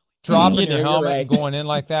do. Dropping your helmet and going in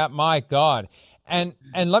like that, my God. And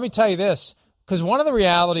let me tell you this. Because one of the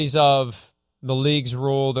realities of the league's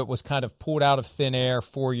rule that was kind of pulled out of thin air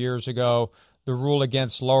 4 years ago, the rule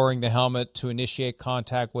against lowering the helmet to initiate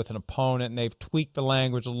contact with an opponent, and they've tweaked the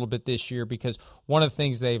language a little bit this year because one of the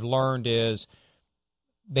things they've learned is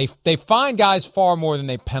they fine guys far more than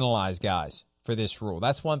they penalize guys for this rule.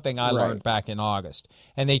 That's one thing I learned back in August.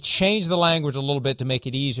 And they changed the language a little bit to make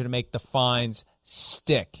it easier to make the fines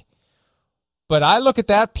stick. But I look at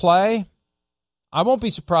that play, I won't be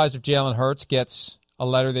surprised if Jalen Hurts gets a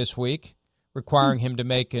letter this week requiring him to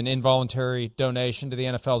make an involuntary donation to the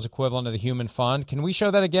NFL's equivalent of the Human Fund. Can we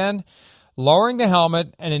show that again? Lowering the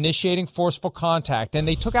helmet and initiating forceful contact. And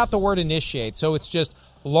they took out the word initiate, so it's just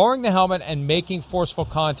lowering the helmet and making forceful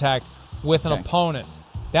contact with an opponent.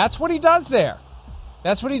 That's what he does there.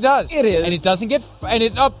 That's what he does. It is. And it doesn't get,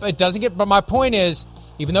 but my point is,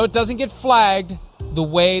 even though it doesn't get flagged the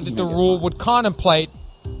way that the rule would contemplate,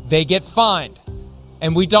 they get fined.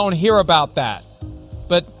 And we don't hear about that.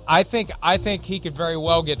 But I think he could very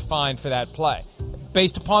well get fined for that play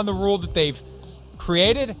based upon the rule that they've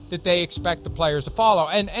created that they expect the players to follow.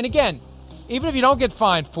 And again, even if you don't get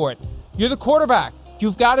fined for it, you're the quarterback.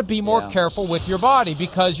 You've got to be more careful with your body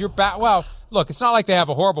because you're well, look, it's not like they have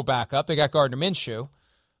a horrible backup. They got Gardner Minshew.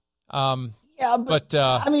 But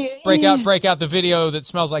I mean, break out the video that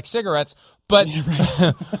smells like cigarettes. But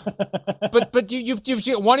but you've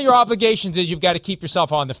one of your obligations is you've got to keep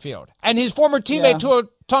yourself on the field. And his former teammate Tua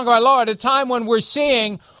Tagovailoa, at a time when we're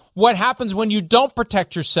seeing what happens when you don't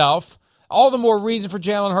protect yourself all the more reason for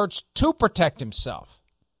Jalen Hurts to protect himself.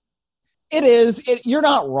 It is. You're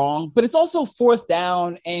not wrong, but it's also fourth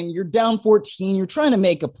down and you're down 14. You're trying to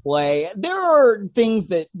make a play. There are things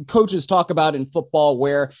that coaches talk about in football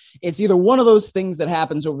where it's either one of those things that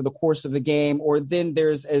happens over the course of the game, or then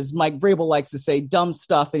there's, as Mike Vrabel likes to say, dumb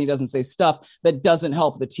stuff, and he doesn't say stuff that doesn't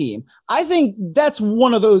help the team. I think that's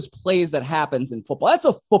one of those plays that happens in football. That's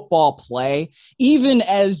a football play. Even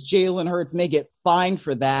as Jalen Hurts may get fined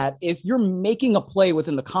for that, if you're making a play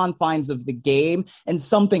within the confines of the game and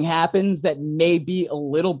something happens that may be a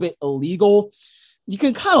little bit illegal, you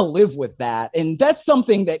can kind of live with that. And that's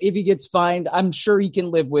something that if he gets fined, I'm sure he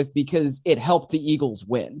can live with because it helped the Eagles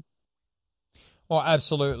win. Well,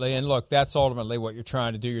 absolutely. And look, that's ultimately what you're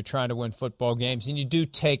trying to do. You're trying to win football games, and you do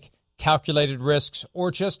take calculated risks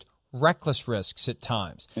or just reckless risks at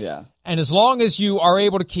times. Yeah. And as long as you are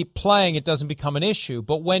able to keep playing, it doesn't become an issue.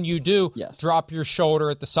 But when you do drop your shoulder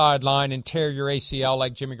at the sideline and tear your ACL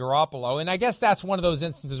like Jimmy Garoppolo, and I guess that's one of those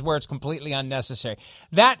instances where it's completely unnecessary.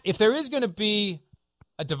 That, if there is going to be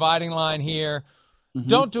a dividing line here,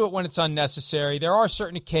 don't do it when it's unnecessary. There are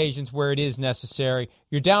certain occasions where it is necessary.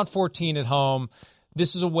 You're down 14 at home.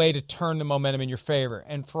 This is a way to turn the momentum in your favor.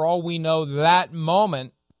 And for all we know, that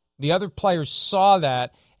moment, the other players saw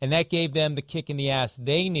that, and that gave them the kick in the ass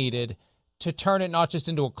they needed to turn it not just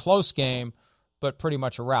into a close game, but pretty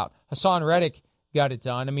much a rout. Hassan Reddick got it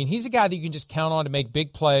done. I mean, he's a guy that you can just count on to make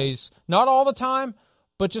big plays. Not all the time,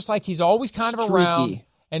 but just like he's always kind of around.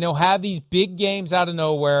 And he'll have these big games out of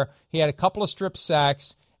nowhere. He had a couple of strip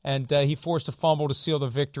sacks, and he forced a fumble to seal the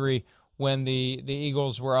victory when the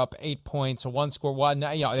Eagles were up 8 points. A one-score.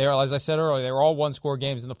 As I said earlier, they were all one-score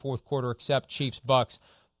games in the fourth quarter except Chiefs-Bucks.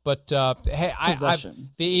 But hey,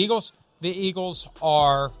 the Eagles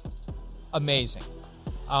are amazing.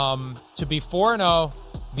 To be 4-0,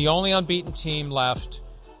 the only unbeaten team left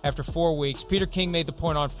after 4 weeks. Peter King made the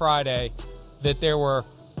point on Friday that there were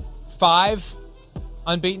 5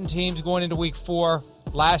 unbeaten teams going into week 4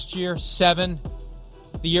 last year, 7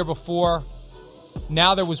 the year before.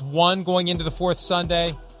 Now there was 1 going into the 4th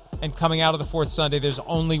Sunday, and coming out of the 4th Sunday, there's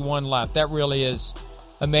only 1 left. That really is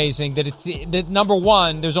amazing that it's that number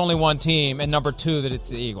 1, there's only 1 team, and number 2, that it's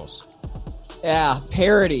the Eagles. Yeah,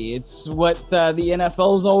 parity. It's what the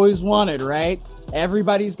NFL's always wanted, right?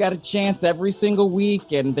 Everybody's got a chance every single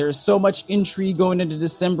week, and there's so much intrigue going into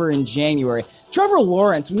December and January. Trevor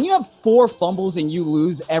Lawrence, when you have 4 fumbles and you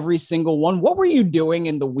lose every single one, what were you doing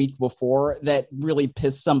in the week before that really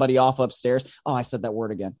pissed somebody off upstairs? Oh, I said that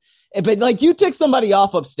word again. But like, you tick somebody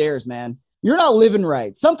off upstairs, man. You're not living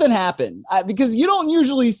right. Something happened because you don't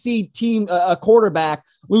usually see a quarterback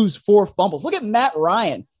lose 4 fumbles. Look at Matt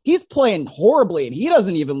Ryan. He's playing horribly, and he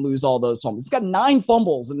doesn't even lose all those fumbles. He's got 9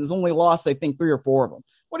 fumbles and has only lost, I think, 3 or 4 of them.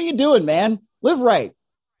 What are you doing, man? Live right.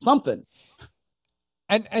 Something.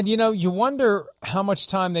 And you wonder how much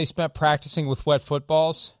time they spent practicing with wet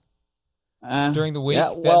footballs during the week.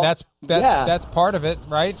 Yeah, well, that's part of it,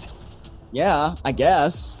 right? Yeah, I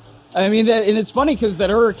guess. I mean, and it's funny because that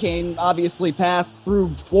hurricane obviously passed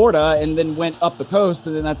through Florida and then went up the coast,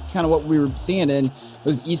 and then that's kind of what we were seeing in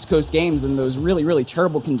those East Coast games in those really, really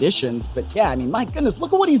terrible conditions. But yeah, I mean, my goodness,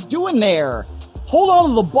 look at what he's doing there. Hold on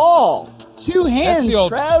to the ball. 2 hands,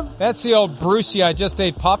 Trev. That's the old Brucey, I just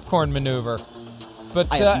ate popcorn maneuver. But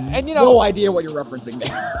I have no idea what you're referencing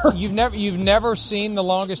there. you've never seen The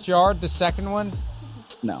Longest Yard, the second one?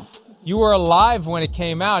 No. You were alive when it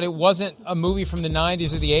came out. It wasn't a movie from the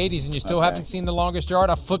 90s or the 80s, and you still haven't seen The Longest Yard,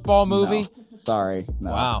 a football movie? No. Sorry.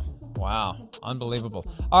 No. Wow. Unbelievable.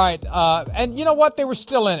 All right. And you know what? They were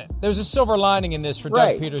still in it. There's a silver lining in this for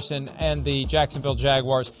Doug Peterson and the Jacksonville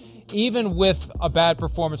Jaguars. Even with a bad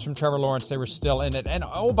performance from Trevor Lawrence, they were still in it. And,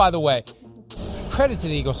 oh, by the way, credit to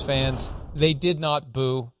the Eagles fans. They did not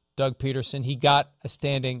boo Doug Peterson. He got a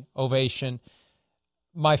standing ovation.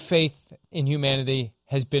 My faith in humanity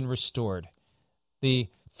has been restored. The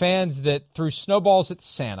fans that threw snowballs at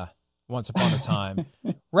Santa once upon a time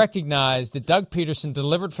recognized that Doug Peterson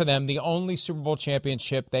delivered for them the only Super Bowl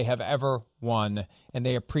championship they have ever won, and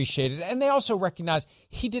they appreciated it. And they also recognized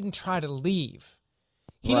he didn't try to leave.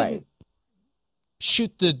 He didn't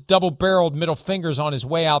shoot the double-barreled middle fingers on his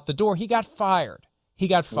way out the door. He got fired.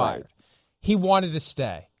 He wanted to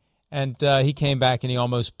stay. And he came back and he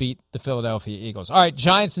almost beat the Philadelphia Eagles. All right,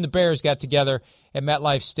 Giants and the Bears got together at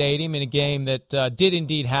MetLife Stadium in a game that did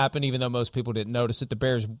indeed happen, even though most people didn't notice it. The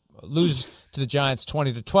Bears lose to the Giants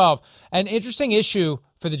 20-12. An interesting issue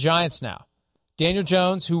for the Giants now. Daniel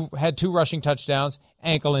Jones, who had 2 rushing touchdowns,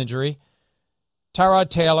 ankle injury. Tyrod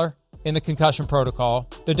Taylor in the concussion protocol.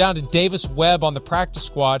 They're down to Davis Webb on the practice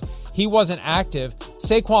squad. He wasn't active.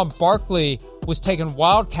 Saquon Barkley was taking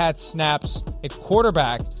wildcat snaps at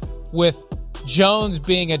quarterback with Jones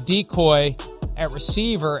being a decoy at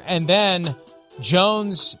receiver, and then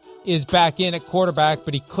Jones is back in at quarterback,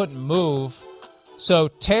 but he couldn't move. So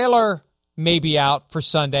Taylor may be out for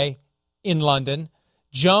Sunday in London.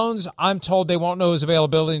 Jones, I'm told they won't know his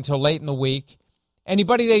availability until late in the week.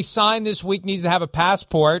 Anybody they sign this week needs to have a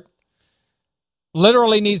passport.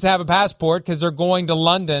 Literally needs to have a passport because they're going to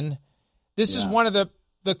London. This is one of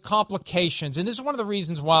the complications. And this is one of the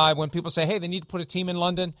reasons why when people say, hey, they need to put a team in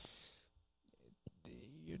London,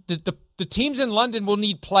 the teams in London will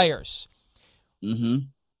need players. Mm-hmm.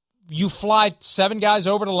 You fly 7 guys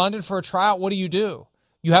over to London for a tryout. What do?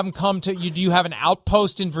 You have them come to you. Do you have an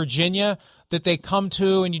outpost in Virginia that they come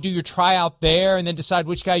to and you do your tryout there and then decide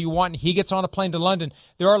which guy you want and he gets on a plane to London?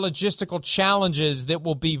 There are logistical challenges that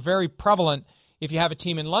will be very prevalent if you have a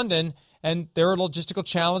team in London, and there are logistical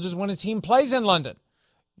challenges when a team plays in London.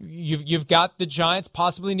 You've got the Giants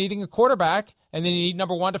possibly needing a quarterback, and then you need,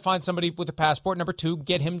 number one, to find somebody with a passport. Number two,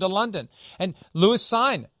 get him to London. And Lewis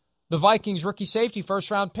Sine, the Vikings rookie safety,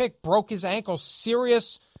 first-round pick, broke his ankle,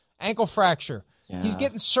 serious ankle fracture. Yeah. He's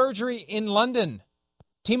getting surgery in London.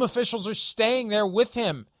 Team officials are staying there with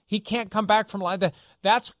him. He can't come back from London.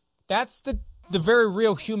 That's the very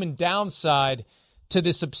real human downside to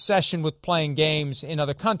this obsession with playing games in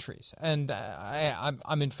other countries. And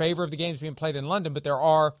I'm in favor of the games being played in London, but there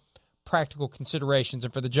are practical considerations.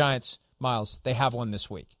 And for the Giants, Miles, they have one this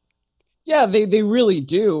week. Yeah, they really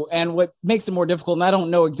do. And what makes it more difficult, and I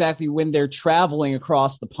don't know exactly when they're traveling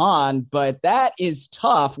across the pond, but that is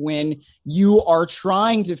tough when you are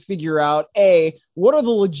trying to figure out, what are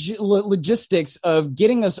the logistics of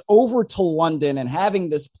getting us over to London and having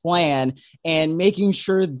this plan and making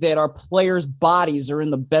sure that our players' bodies are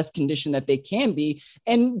in the best condition that they can be.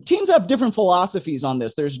 And teams have different philosophies on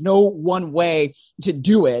this. There's no one way to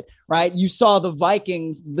do it, right? You saw the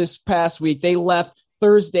Vikings this past week. They left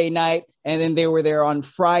Thursday night, and then they were there on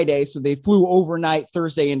Friday. So they flew overnight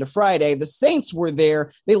Thursday into Friday. The Saints were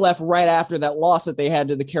there. They left right after that loss that they had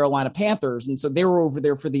to the Carolina Panthers. And so they were over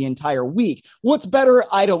there for the entire week. What's better?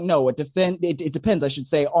 I don't know. It depends, I should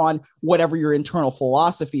say, on whatever your internal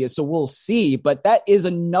philosophy is. So we'll see. But that is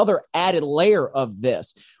another added layer of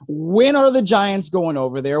this. When are the Giants going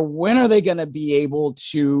over there? When are they going to be able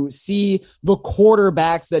to see the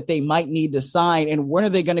quarterbacks that they might need to sign? And when are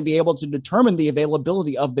they going to be able to determine the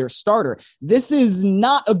availability of their starter? This is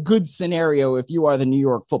not a good scenario if you are the New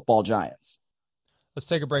York Football Giants. Let's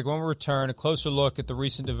take a break. When we return, a closer look at the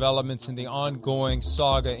recent developments in the ongoing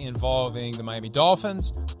saga involving the Miami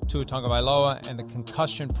Dolphins, Tua Tagovailoa, and the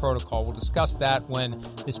concussion protocol. We'll discuss that when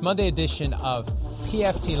this Monday edition of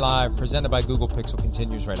PFT Live, presented by Google Pixel,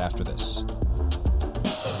 continues right after this.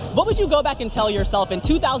 What would you go back and tell yourself in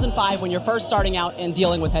 2005 when you're first starting out and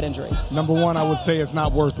dealing with head injuries? Number one, I would say it's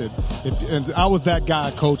not worth it. If I was that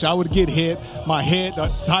guy, Coach, I would get hit. My head, the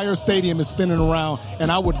entire stadium is spinning around,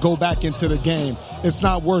 and I would go back into the game. It's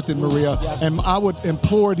not worth it, Maria. And I would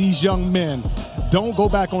implore these young men, don't go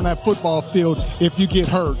back on that football field if you get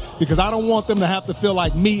hurt, because I don't want them to have to feel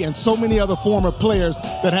like me and so many other former players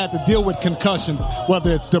that had to deal with concussions,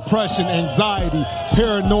 whether it's depression, anxiety,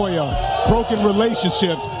 paranoia, broken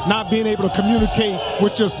relationships, not being able to communicate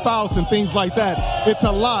with your spouse and things like that. It's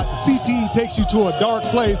a lot. CTE takes you to a dark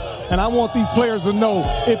place, and I want these players to know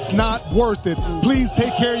it's not worth it. Please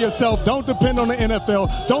take care of yourself. Don't depend on the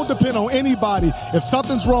NFL. Don't depend on anybody. If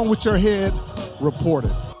something's wrong with your head, report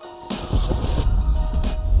it.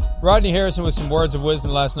 Rodney Harrison with some words of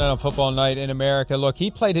wisdom last night on Football Night in America. Look, he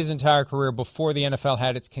played his entire career before the NFL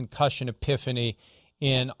had its concussion epiphany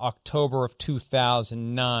in October of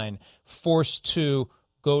 2009. Forced to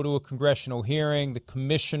go to a congressional hearing. The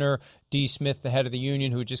commissioner, D. Smith, the head of the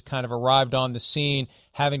union, who just kind of arrived on the scene,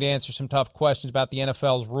 having to answer some tough questions about the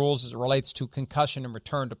NFL's rules as it relates to concussion and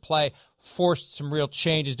return to play, forced some real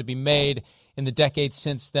changes to be made in the decades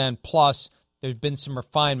since then. Plus, there's been some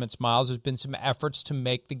refinements, Miles. There's been some efforts to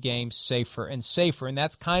make the game safer and safer, and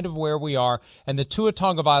that's kind of where we are. And the Tua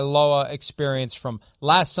Tagovailoa experience from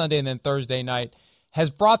last Sunday and then Thursday night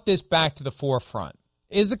has brought this back to the forefront.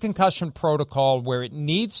 Is the concussion protocol where it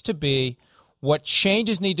needs to be? What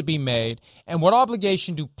changes need to be made? And what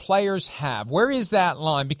obligation do players have? Where is that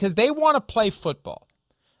line? Because they want to play football.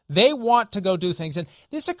 They want to go do things. And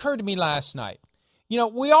this occurred to me last night. You know,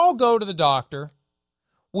 we all go to the doctor.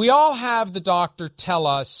 We all have the doctor tell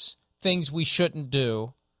us things we shouldn't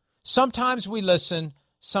do. Sometimes we listen.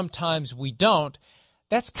 Sometimes we don't.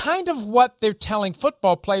 That's kind of what they're telling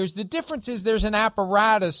football players. The difference is there's an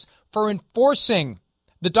apparatus for enforcing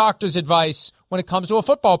the doctor's advice when it comes to a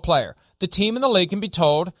football player. the team in the league can be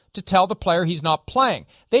told to tell the player he's not playing.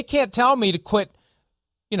 They can't tell me to quit,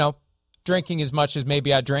 drinking as much as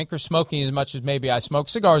maybe I drink or smoking as much as maybe I smoke,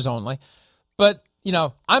 cigars only. But,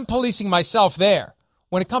 I'm policing myself there.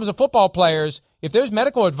 When it comes to football players, if there's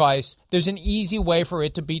medical advice, there's an easy way for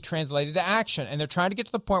it to be translated to action. And they're trying to get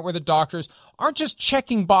to the point where the doctors aren't just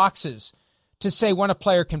checking boxes to say when a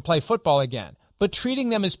player can play football again, but treating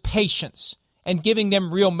them as patients and giving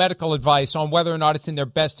them real medical advice on whether or not it's in their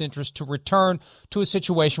best interest to return to a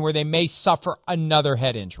situation where they may suffer another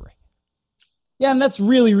head injury. Yeah, and that's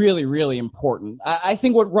really, really, really important. I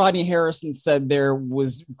think what Rodney Harrison said there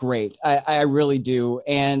was great. I really do.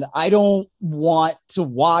 And I don't want to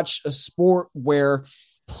watch a sport where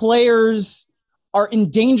players are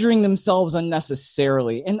endangering themselves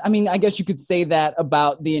unnecessarily. And I mean, I guess you could say that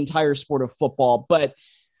about the entire sport of football, but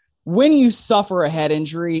when you suffer a head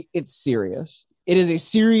injury, it's serious. It is a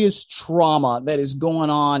serious trauma that is going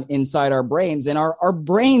on inside our brains, and our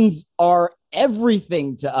brains are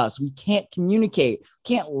everything to us. We can't communicate,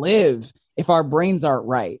 can't live if our brains aren't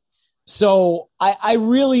right. So I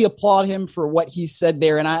really applaud him for what he said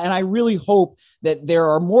there. And I really hope that there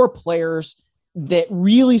are more players that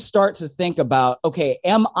really start to think about, okay,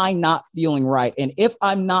 am I not feeling right? And if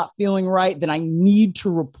I'm not feeling right, then I need to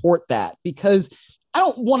report that, because I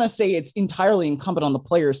don't want to say it's entirely incumbent on the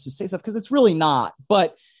players to say stuff, because it's really not.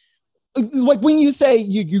 But like when you say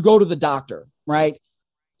you go to the doctor, right?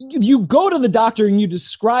 You go to the doctor and you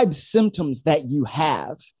describe symptoms that you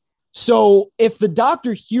have. So if the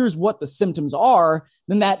doctor hears what the symptoms are,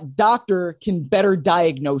 then that doctor can better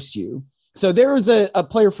diagnose you. So there was a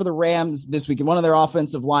player for the Rams this week, one of their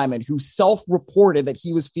offensive linemen, who self-reported that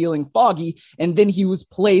he was feeling foggy, and then he was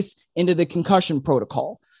placed into the concussion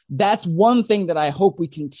protocol. That's one thing that I hope we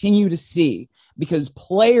continue to see, because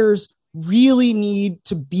players really need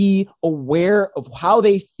to be aware of how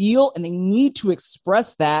they feel, and they need to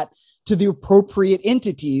express that to the appropriate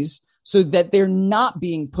entities so that they're not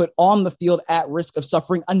being put on the field at risk of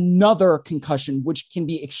suffering another concussion, which can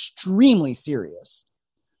be extremely serious.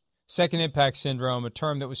 Second impact syndrome, a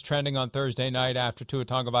term that was trending on Thursday night after Tua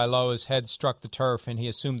Tagovailoa's head struck the turf and he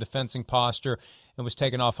assumed the fencing posture and was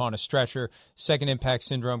taken off on a stretcher. Second impact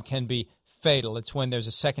syndrome can be fatal. It's when there's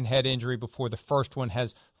a second head injury before the first one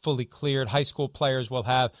has fully cleared. High school players will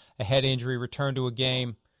have a head injury, return to a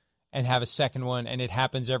game, and have a second one, and it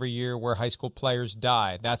happens every year where high school players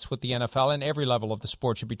die. That's what the NFL and every level of the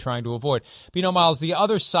sport should be trying to avoid. But, Miles, the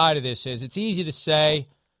other side of this is it's easy to say,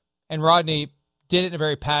 and Rodney did it in a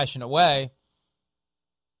very passionate way,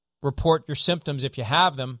 report your symptoms if you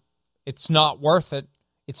have them. It's not worth it.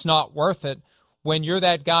 It's not worth it when you're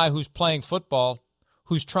that guy who's playing football,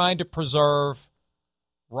 who's trying to preserve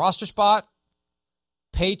roster spot,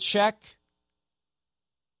 paycheck.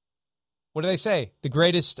 What do they say? The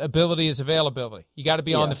greatest ability is availability. You got to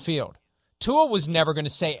be on the field. Tua was never going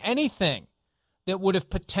to say anything that would have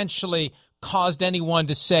potentially caused anyone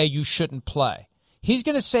to say you shouldn't play. He's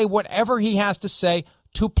going to say whatever he has to say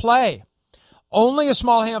to play. Only a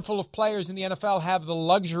small handful of players in the NFL have the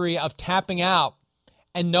luxury of tapping out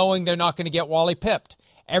and knowing they're not going to get Wally pipped.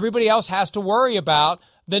 Everybody else has to worry about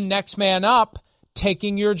the next man up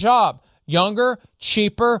taking your job. Younger,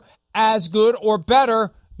 cheaper, as good or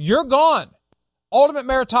better, you're gone. Ultimate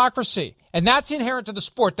meritocracy. And that's inherent to the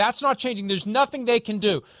sport. That's not changing. There's nothing they can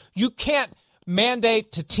do. You can't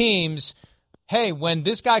mandate to teams, hey, when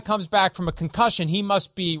this guy comes back from a concussion, he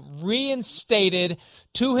must be reinstated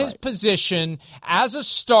to his position as a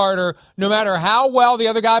starter. No matter how well the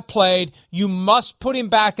other guy played, you must put him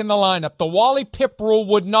back in the lineup. The Wally Pipp rule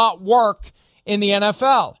would not work in the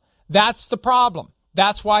NFL. That's the problem.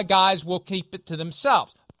 That's why guys will keep it to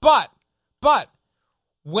themselves. But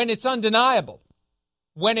when it's undeniable,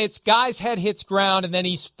 when it's guy's head hits ground and then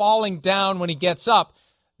he's falling down when he gets up,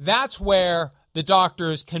 that's where the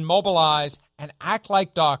doctors can mobilize and act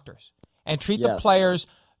like doctors and treat the players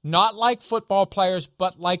not like football players,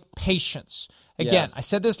 but like patients. Again, I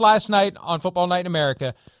said this last night on Football Night in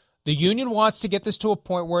America. The union wants to get this to a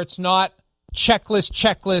point where it's not checklist,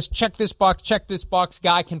 check this box,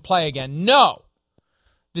 guy can play again. No.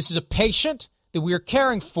 This is a patient that we are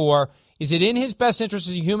caring for. Is it in his best interest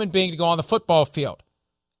as a human being to go on the football field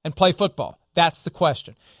and play football? That's the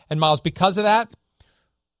question. And, Miles, because of that,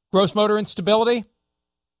 gross motor instability,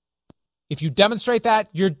 if you demonstrate that,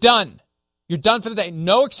 you're done. You're done for the day.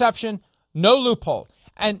 No exception, no loophole.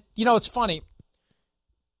 And, it's funny.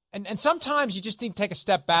 And sometimes you just need to take a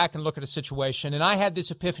step back and look at a situation. And I had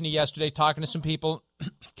this epiphany yesterday talking to some people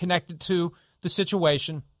connected to the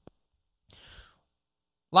situation.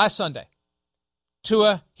 Last Sunday,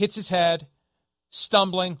 Tua hits his head,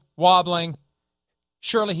 stumbling, wobbling,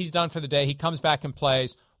 surely he's done for the day. He comes back and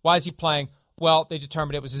plays. Why is he playing? Well, they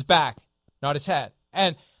determined it was his back, not his head.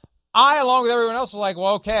 And I, along with everyone else, was like,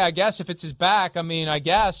 well, okay, I guess if it's his back, I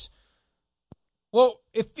guess. Well,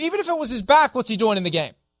 even if it was his back, what's he doing in the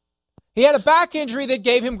game? He had a back injury that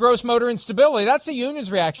gave him gross motor instability. That's the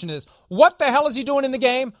Union's reaction to this. What the hell is he doing in the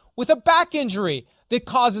game with a back injury that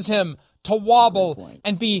causes him to wobble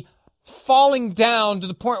and be falling down to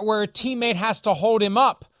the point where a teammate has to hold him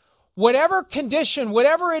up? Whatever condition,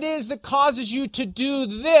 whatever it is that causes you to do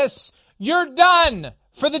this, you're done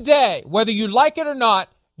for the day. Whether you like it or not,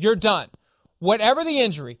 you're done. Whatever the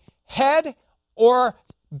injury, head or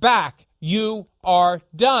back, you are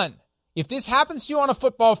done. If this happens to you on a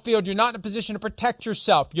football field, you're not in a position to protect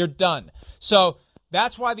yourself. You're done. So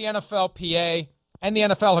that's why the NFLPA and the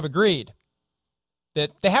NFL have agreed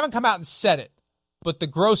that they haven't come out and said it, but the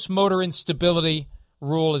gross motor instability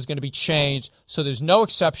rule is going to be changed. So there's no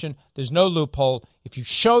exception. There's no loophole. If you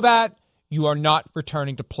show that, you are not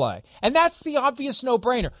returning to play. And that's the obvious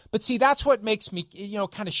no-brainer. But see, that's what makes me,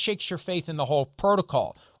 kind of shakes your faith in the whole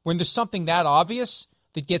protocol. When there's something that obvious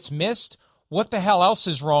that gets missed, what the hell else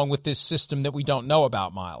is wrong with this system that we don't know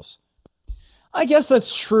about, Miles? I guess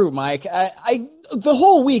that's true, Mike. I the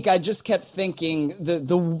whole week I just kept thinking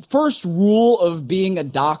the first rule of being a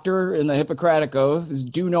doctor in the Hippocratic Oath is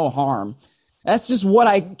do no harm. That's just what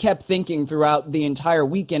I kept thinking throughout the entire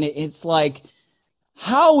week. And it's like,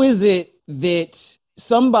 how is it that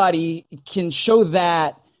somebody can show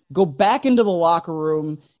that, go back into the locker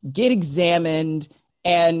room, get examined,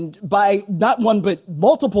 and by not one but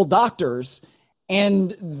multiple doctors,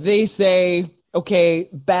 and they say, okay,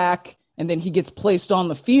 back, and then he gets placed on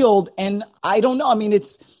the field? And I don't know.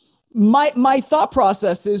 It's my thought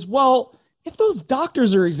process is, well, if those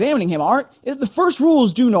doctors are examining him, the first rule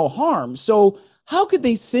is do no harm. So how could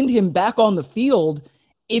they send him back on the field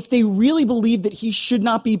if they really believe that he should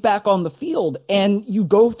not be back on the field? And you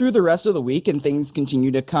go through the rest of the week and things continue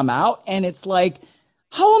to come out, and it's like,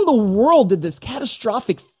 how in the world did this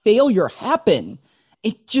catastrophic failure happen?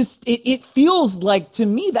 It feels like, to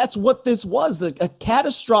me, that's what this was, a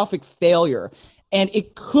catastrophic failure. And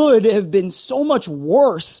it could have been so much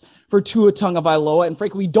worse for Tua Tagovailoa. And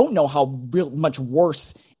frankly, we don't know how much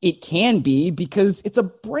worse it can be because it's a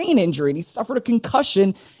brain injury and he suffered a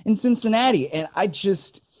concussion in Cincinnati. And I go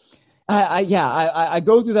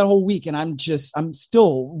through that whole week and I'm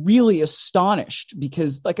still really astonished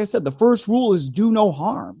because, like I said, the first rule is do no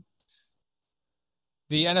harm.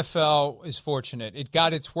 The NFL is fortunate. It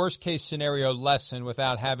got its worst case scenario lesson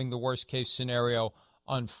without having the worst case scenario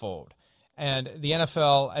unfold. And the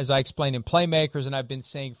NFL, as I explained in Playmakers, and I've been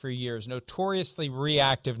saying for years, notoriously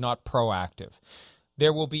reactive, not proactive.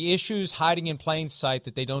 There will be issues hiding in plain sight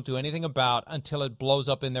that they don't do anything about until it blows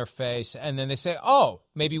up in their face. And then they say, oh,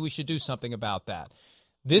 maybe we should do something about that.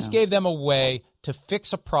 This gave them a way to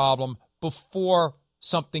fix a problem before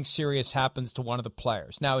something serious happens to one of the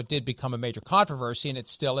players. Now, it did become a major controversy, and it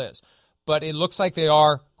still is. But it looks like they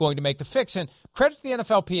are going to make the fix. And credit to the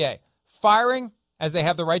NFLPA. Firing, as they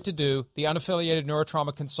have the right to do, the unaffiliated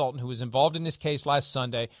neurotrauma consultant who was involved in this case last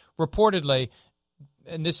Sunday, reportedly,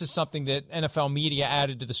 and this is something that NFL media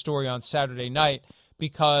added to the story on Saturday night,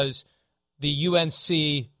 because the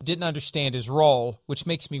UNC didn't understand his role, which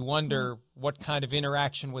makes me wonder what kind of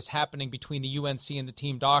interaction was happening between the UNC and the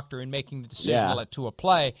team doctor in making the decision to let Tua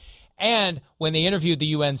play. And when they interviewed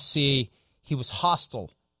the UNC, he was hostile.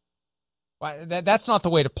 That's not the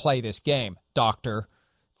way to play this game, doctor.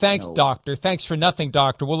 Thanks, doctor. Thanks for nothing,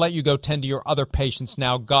 doctor. We'll let you go tend to your other patients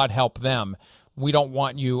now. God help them. We don't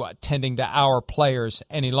want you tending to our players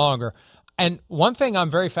any longer. And one thing I'm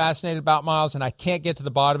very fascinated about, Miles, and I can't get to the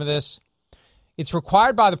bottom of this, it's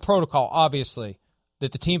required by the protocol, obviously,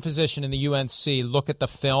 that the team physician and the UNC look at the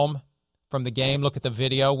film from the game, look at the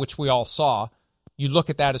video, which we all saw. You look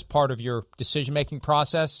at that as part of your decision-making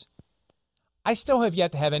process. I still have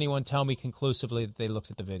yet to have anyone tell me conclusively that they looked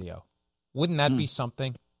at the video. Wouldn't that be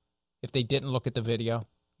something if they didn't look at the video?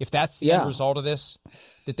 If that's the end result of this,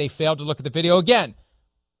 that they failed to look at the video? Again,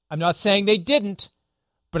 I'm not saying they didn't,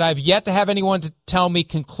 but I've yet to have anyone to tell me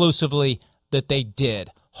conclusively that they did.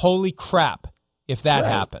 Holy crap, if that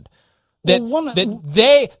happened.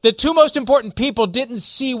 The two most important people didn't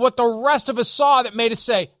see what the rest of us saw that made us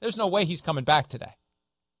say, there's no way he's coming back today.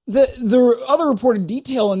 The other reported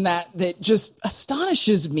detail in that just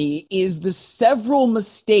astonishes me is the several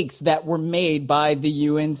mistakes that were made by the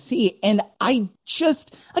UNC. And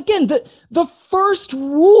again, the first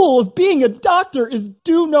rule of being a doctor is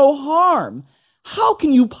do no harm. How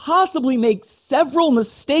can you possibly make several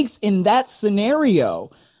mistakes in that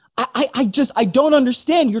scenario? I don't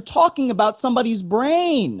understand. You're talking about somebody's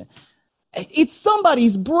brain. It's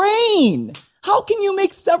somebody's brain. How can you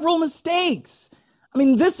make several mistakes? I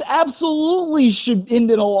mean, this absolutely should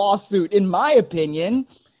end in a lawsuit, in my opinion.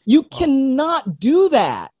 You cannot do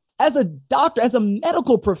that as a doctor, as a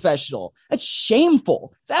medical professional. That's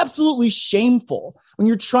shameful. It's absolutely shameful when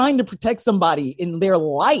you're trying to protect somebody in their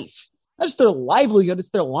life. Not just their livelihood,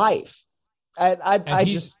 it's their life.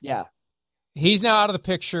 He's now out of the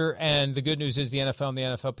picture, and the good news is the NFL and the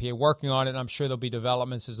NFLPA are working on it, and I'm sure there'll be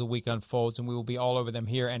developments as the week unfolds, and we will be all over them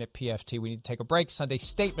here and at PFT. We need to take a break. Sunday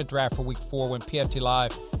statement draft for Week 4 when PFT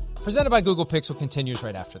Live, presented by Google Pixel, continues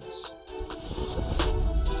right after this.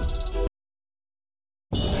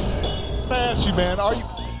 I ask you, man, I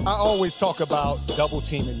always talk about double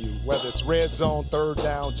teaming you, whether it's red zone, third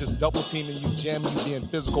down, just double teaming you, jamming you, being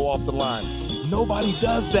physical off the line. Nobody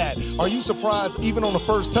does that. Are you surprised even on the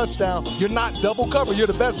first touchdown, you're not double covered? You're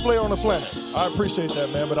the best player on the planet. I appreciate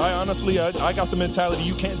that, man, but I honestly got the mentality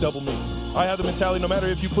you can't double me. I have the mentality no matter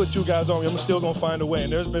if you put two guys on me, I'm still going to find a way.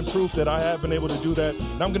 And there's been proof that I have been able to do that.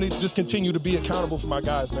 And I'm going to just continue to be accountable for my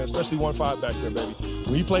guys, man, especially 1-5 back there, baby.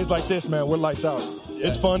 When he plays like this, man, we're lights out. Yeah.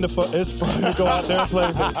 It's fun to go out there and play,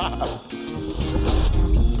 baby.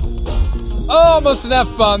 Almost an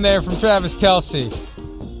F-bomb there from Travis Kelce.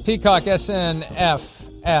 Peacock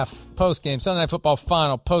SNFF postgame, Sunday Night Football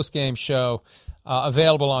Final postgame show.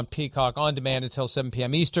 Available on Peacock on demand until 7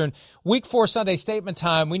 p.m. Eastern. Week 4 Sunday statement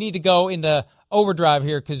time. We need to go into overdrive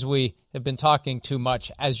here because we have been talking too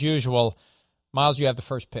much as usual. Miles, you have the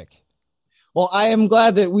first pick. Well, I am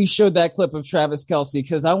glad that we showed that clip of Travis Kelce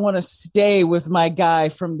because I want to stay with my guy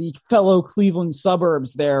from the fellow Cleveland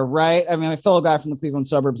suburbs there, right? I mean, my fellow guy from the Cleveland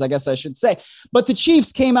suburbs, I guess I should say. But the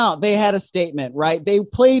Chiefs came out. They had a statement, right? They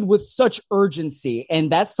played with such urgency,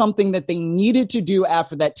 and that's something that they needed to do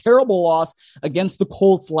after that terrible loss against the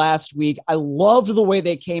Colts last week. I loved the way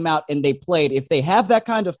they came out and they played. If they have that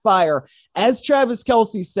kind of fire, as Travis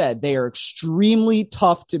Kelce said, they are extremely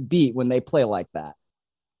tough to beat when they play like that.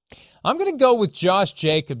 I'm going to go with Josh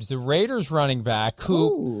Jacobs, the Raiders running back,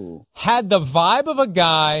 who had the vibe of a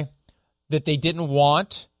guy that they didn't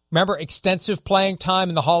want. Remember, extensive playing time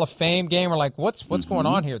in the Hall of Fame game. We're like, what's going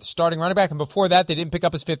on here? The starting running back. And before that, they didn't pick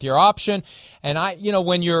up his fifth-year option. And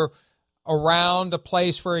when you're around a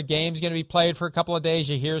place where a game's going to be played for a couple of days,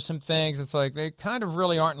 you hear some things. It's like they kind of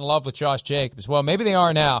really aren't in love with Josh Jacobs. Well, maybe they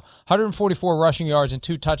are now. 144 rushing yards and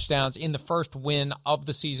 2 touchdowns in the first win of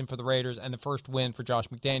the season for the Raiders and the first win for Josh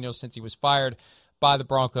McDaniels since he was fired by the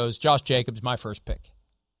Broncos. Josh Jacobs, my first pick.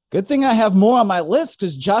 Good thing I have more on my list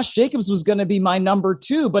because Josh Jacobs was going to be my number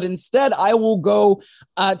 2, but instead I will go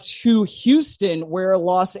to Houston where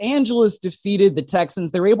Los Angeles defeated the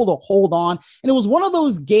Texans. They were able to hold on, and it was one of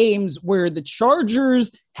those games where the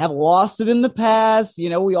Chargers have lost it in the past. You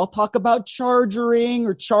know, we all talk about charging,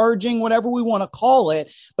 whatever we want to call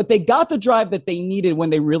it, but they got the drive that they needed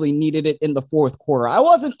when they really needed it in the fourth quarter. I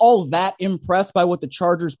wasn't all that impressed by what the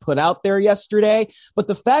Chargers put out there yesterday, but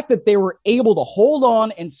the fact that they were able to hold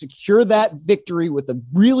on and secure that victory with a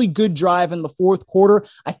really good drive in the fourth quarter,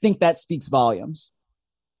 I think that speaks volumes.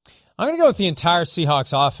 I'm going to go with the entire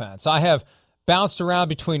Seahawks offense. I have bounced around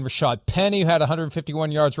between Rashad Penny, who had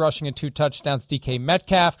 151 yards rushing and 2 touchdowns. DK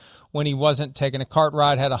Metcalf, when he wasn't taking a cart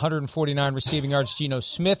ride, had 149 receiving yards. Geno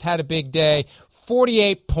Smith had a big day,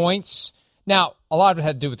 48 points. Now, a lot of it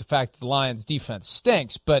had to do with the fact that the Lions' defense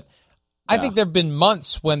stinks, but I think there have been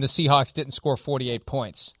months when the Seahawks didn't score 48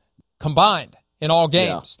 points combined in all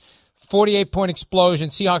games. 48-point explosion.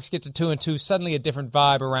 Seahawks get to 2-2. Suddenly a different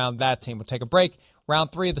vibe around that team. We'll take a break.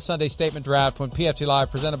 Round 3 of the Sunday Statement Draft when PFT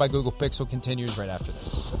Live, presented by Google Pixel, continues right after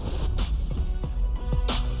this.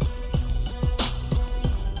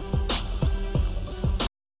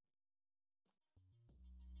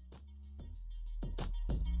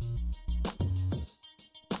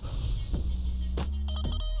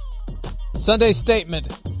 Sunday Statement,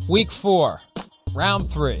 Week 4, Round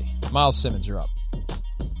 3. Miles Simmons, you're up.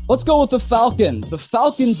 Let's go with the Falcons. The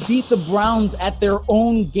Falcons beat the Browns at their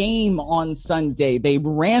own game on Sunday. They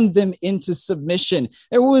ran them into submission.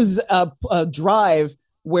 There was a drive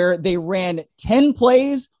where they ran 10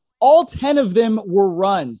 plays. All 10 of them were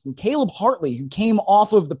runs. And Caleb Hartley, who came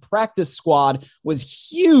off of the practice squad, was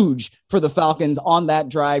huge for the Falcons on that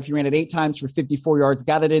drive. He ran it 8 times for 54 yards,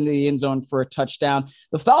 got it into the end zone for a touchdown.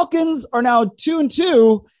 The Falcons are now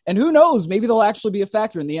 2-2, and who knows, maybe they'll actually be a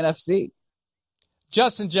factor in the NFC.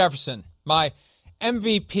 Justin Jefferson, my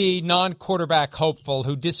MVP non-quarterback hopeful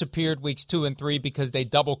who disappeared weeks 2 and 3 because they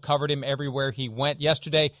double covered him everywhere he went.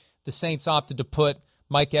 Yesterday, the Saints opted to put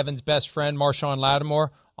Mike Evans' best friend, Marshawn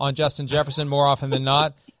Lattimore, on Justin Jefferson more often than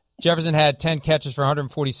not. Jefferson had 10 catches for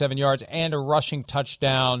 147 yards and a rushing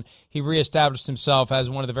touchdown. He reestablished himself as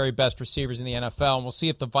one of the very best receivers in the NFL, and we'll see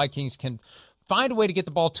if the Vikings can find a way to get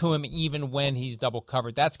the ball to him even when he's double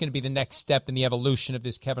covered. That's going to be the next step in the evolution of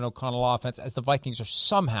this Kevin O'Connell offense, as the Vikings are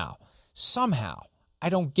somehow, I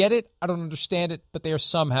don't get it, I don't understand it, but they are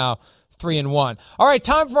somehow 3-1. All right,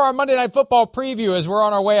 time for our Monday Night Football preview as we're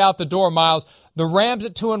on our way out the door, Miles. The Rams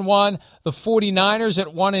at 2-1, the 49ers at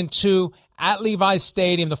 1-2 at Levi's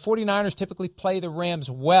Stadium. The 49ers typically play the Rams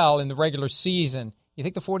well in the regular season. You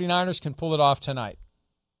think the 49ers can pull it off tonight?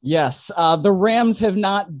 Yes. The Rams have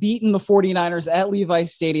not beaten the 49ers at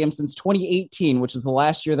Levi's Stadium since 2018, which is the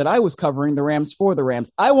last year that I was covering the Rams for the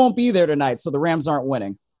Rams. I won't be there tonight, so the Rams aren't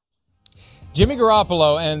winning. Jimmy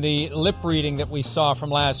Garoppolo and the lip reading that we saw from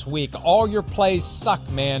last week. All your plays suck,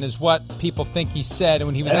 man, is what people think he said. And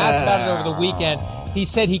when he was asked about it over the weekend, he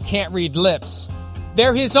said he can't read lips.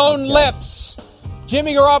 They're his own lips.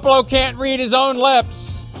 Jimmy Garoppolo can't read his own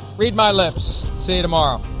lips. Read my lips. See you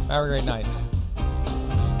tomorrow. Have a great night.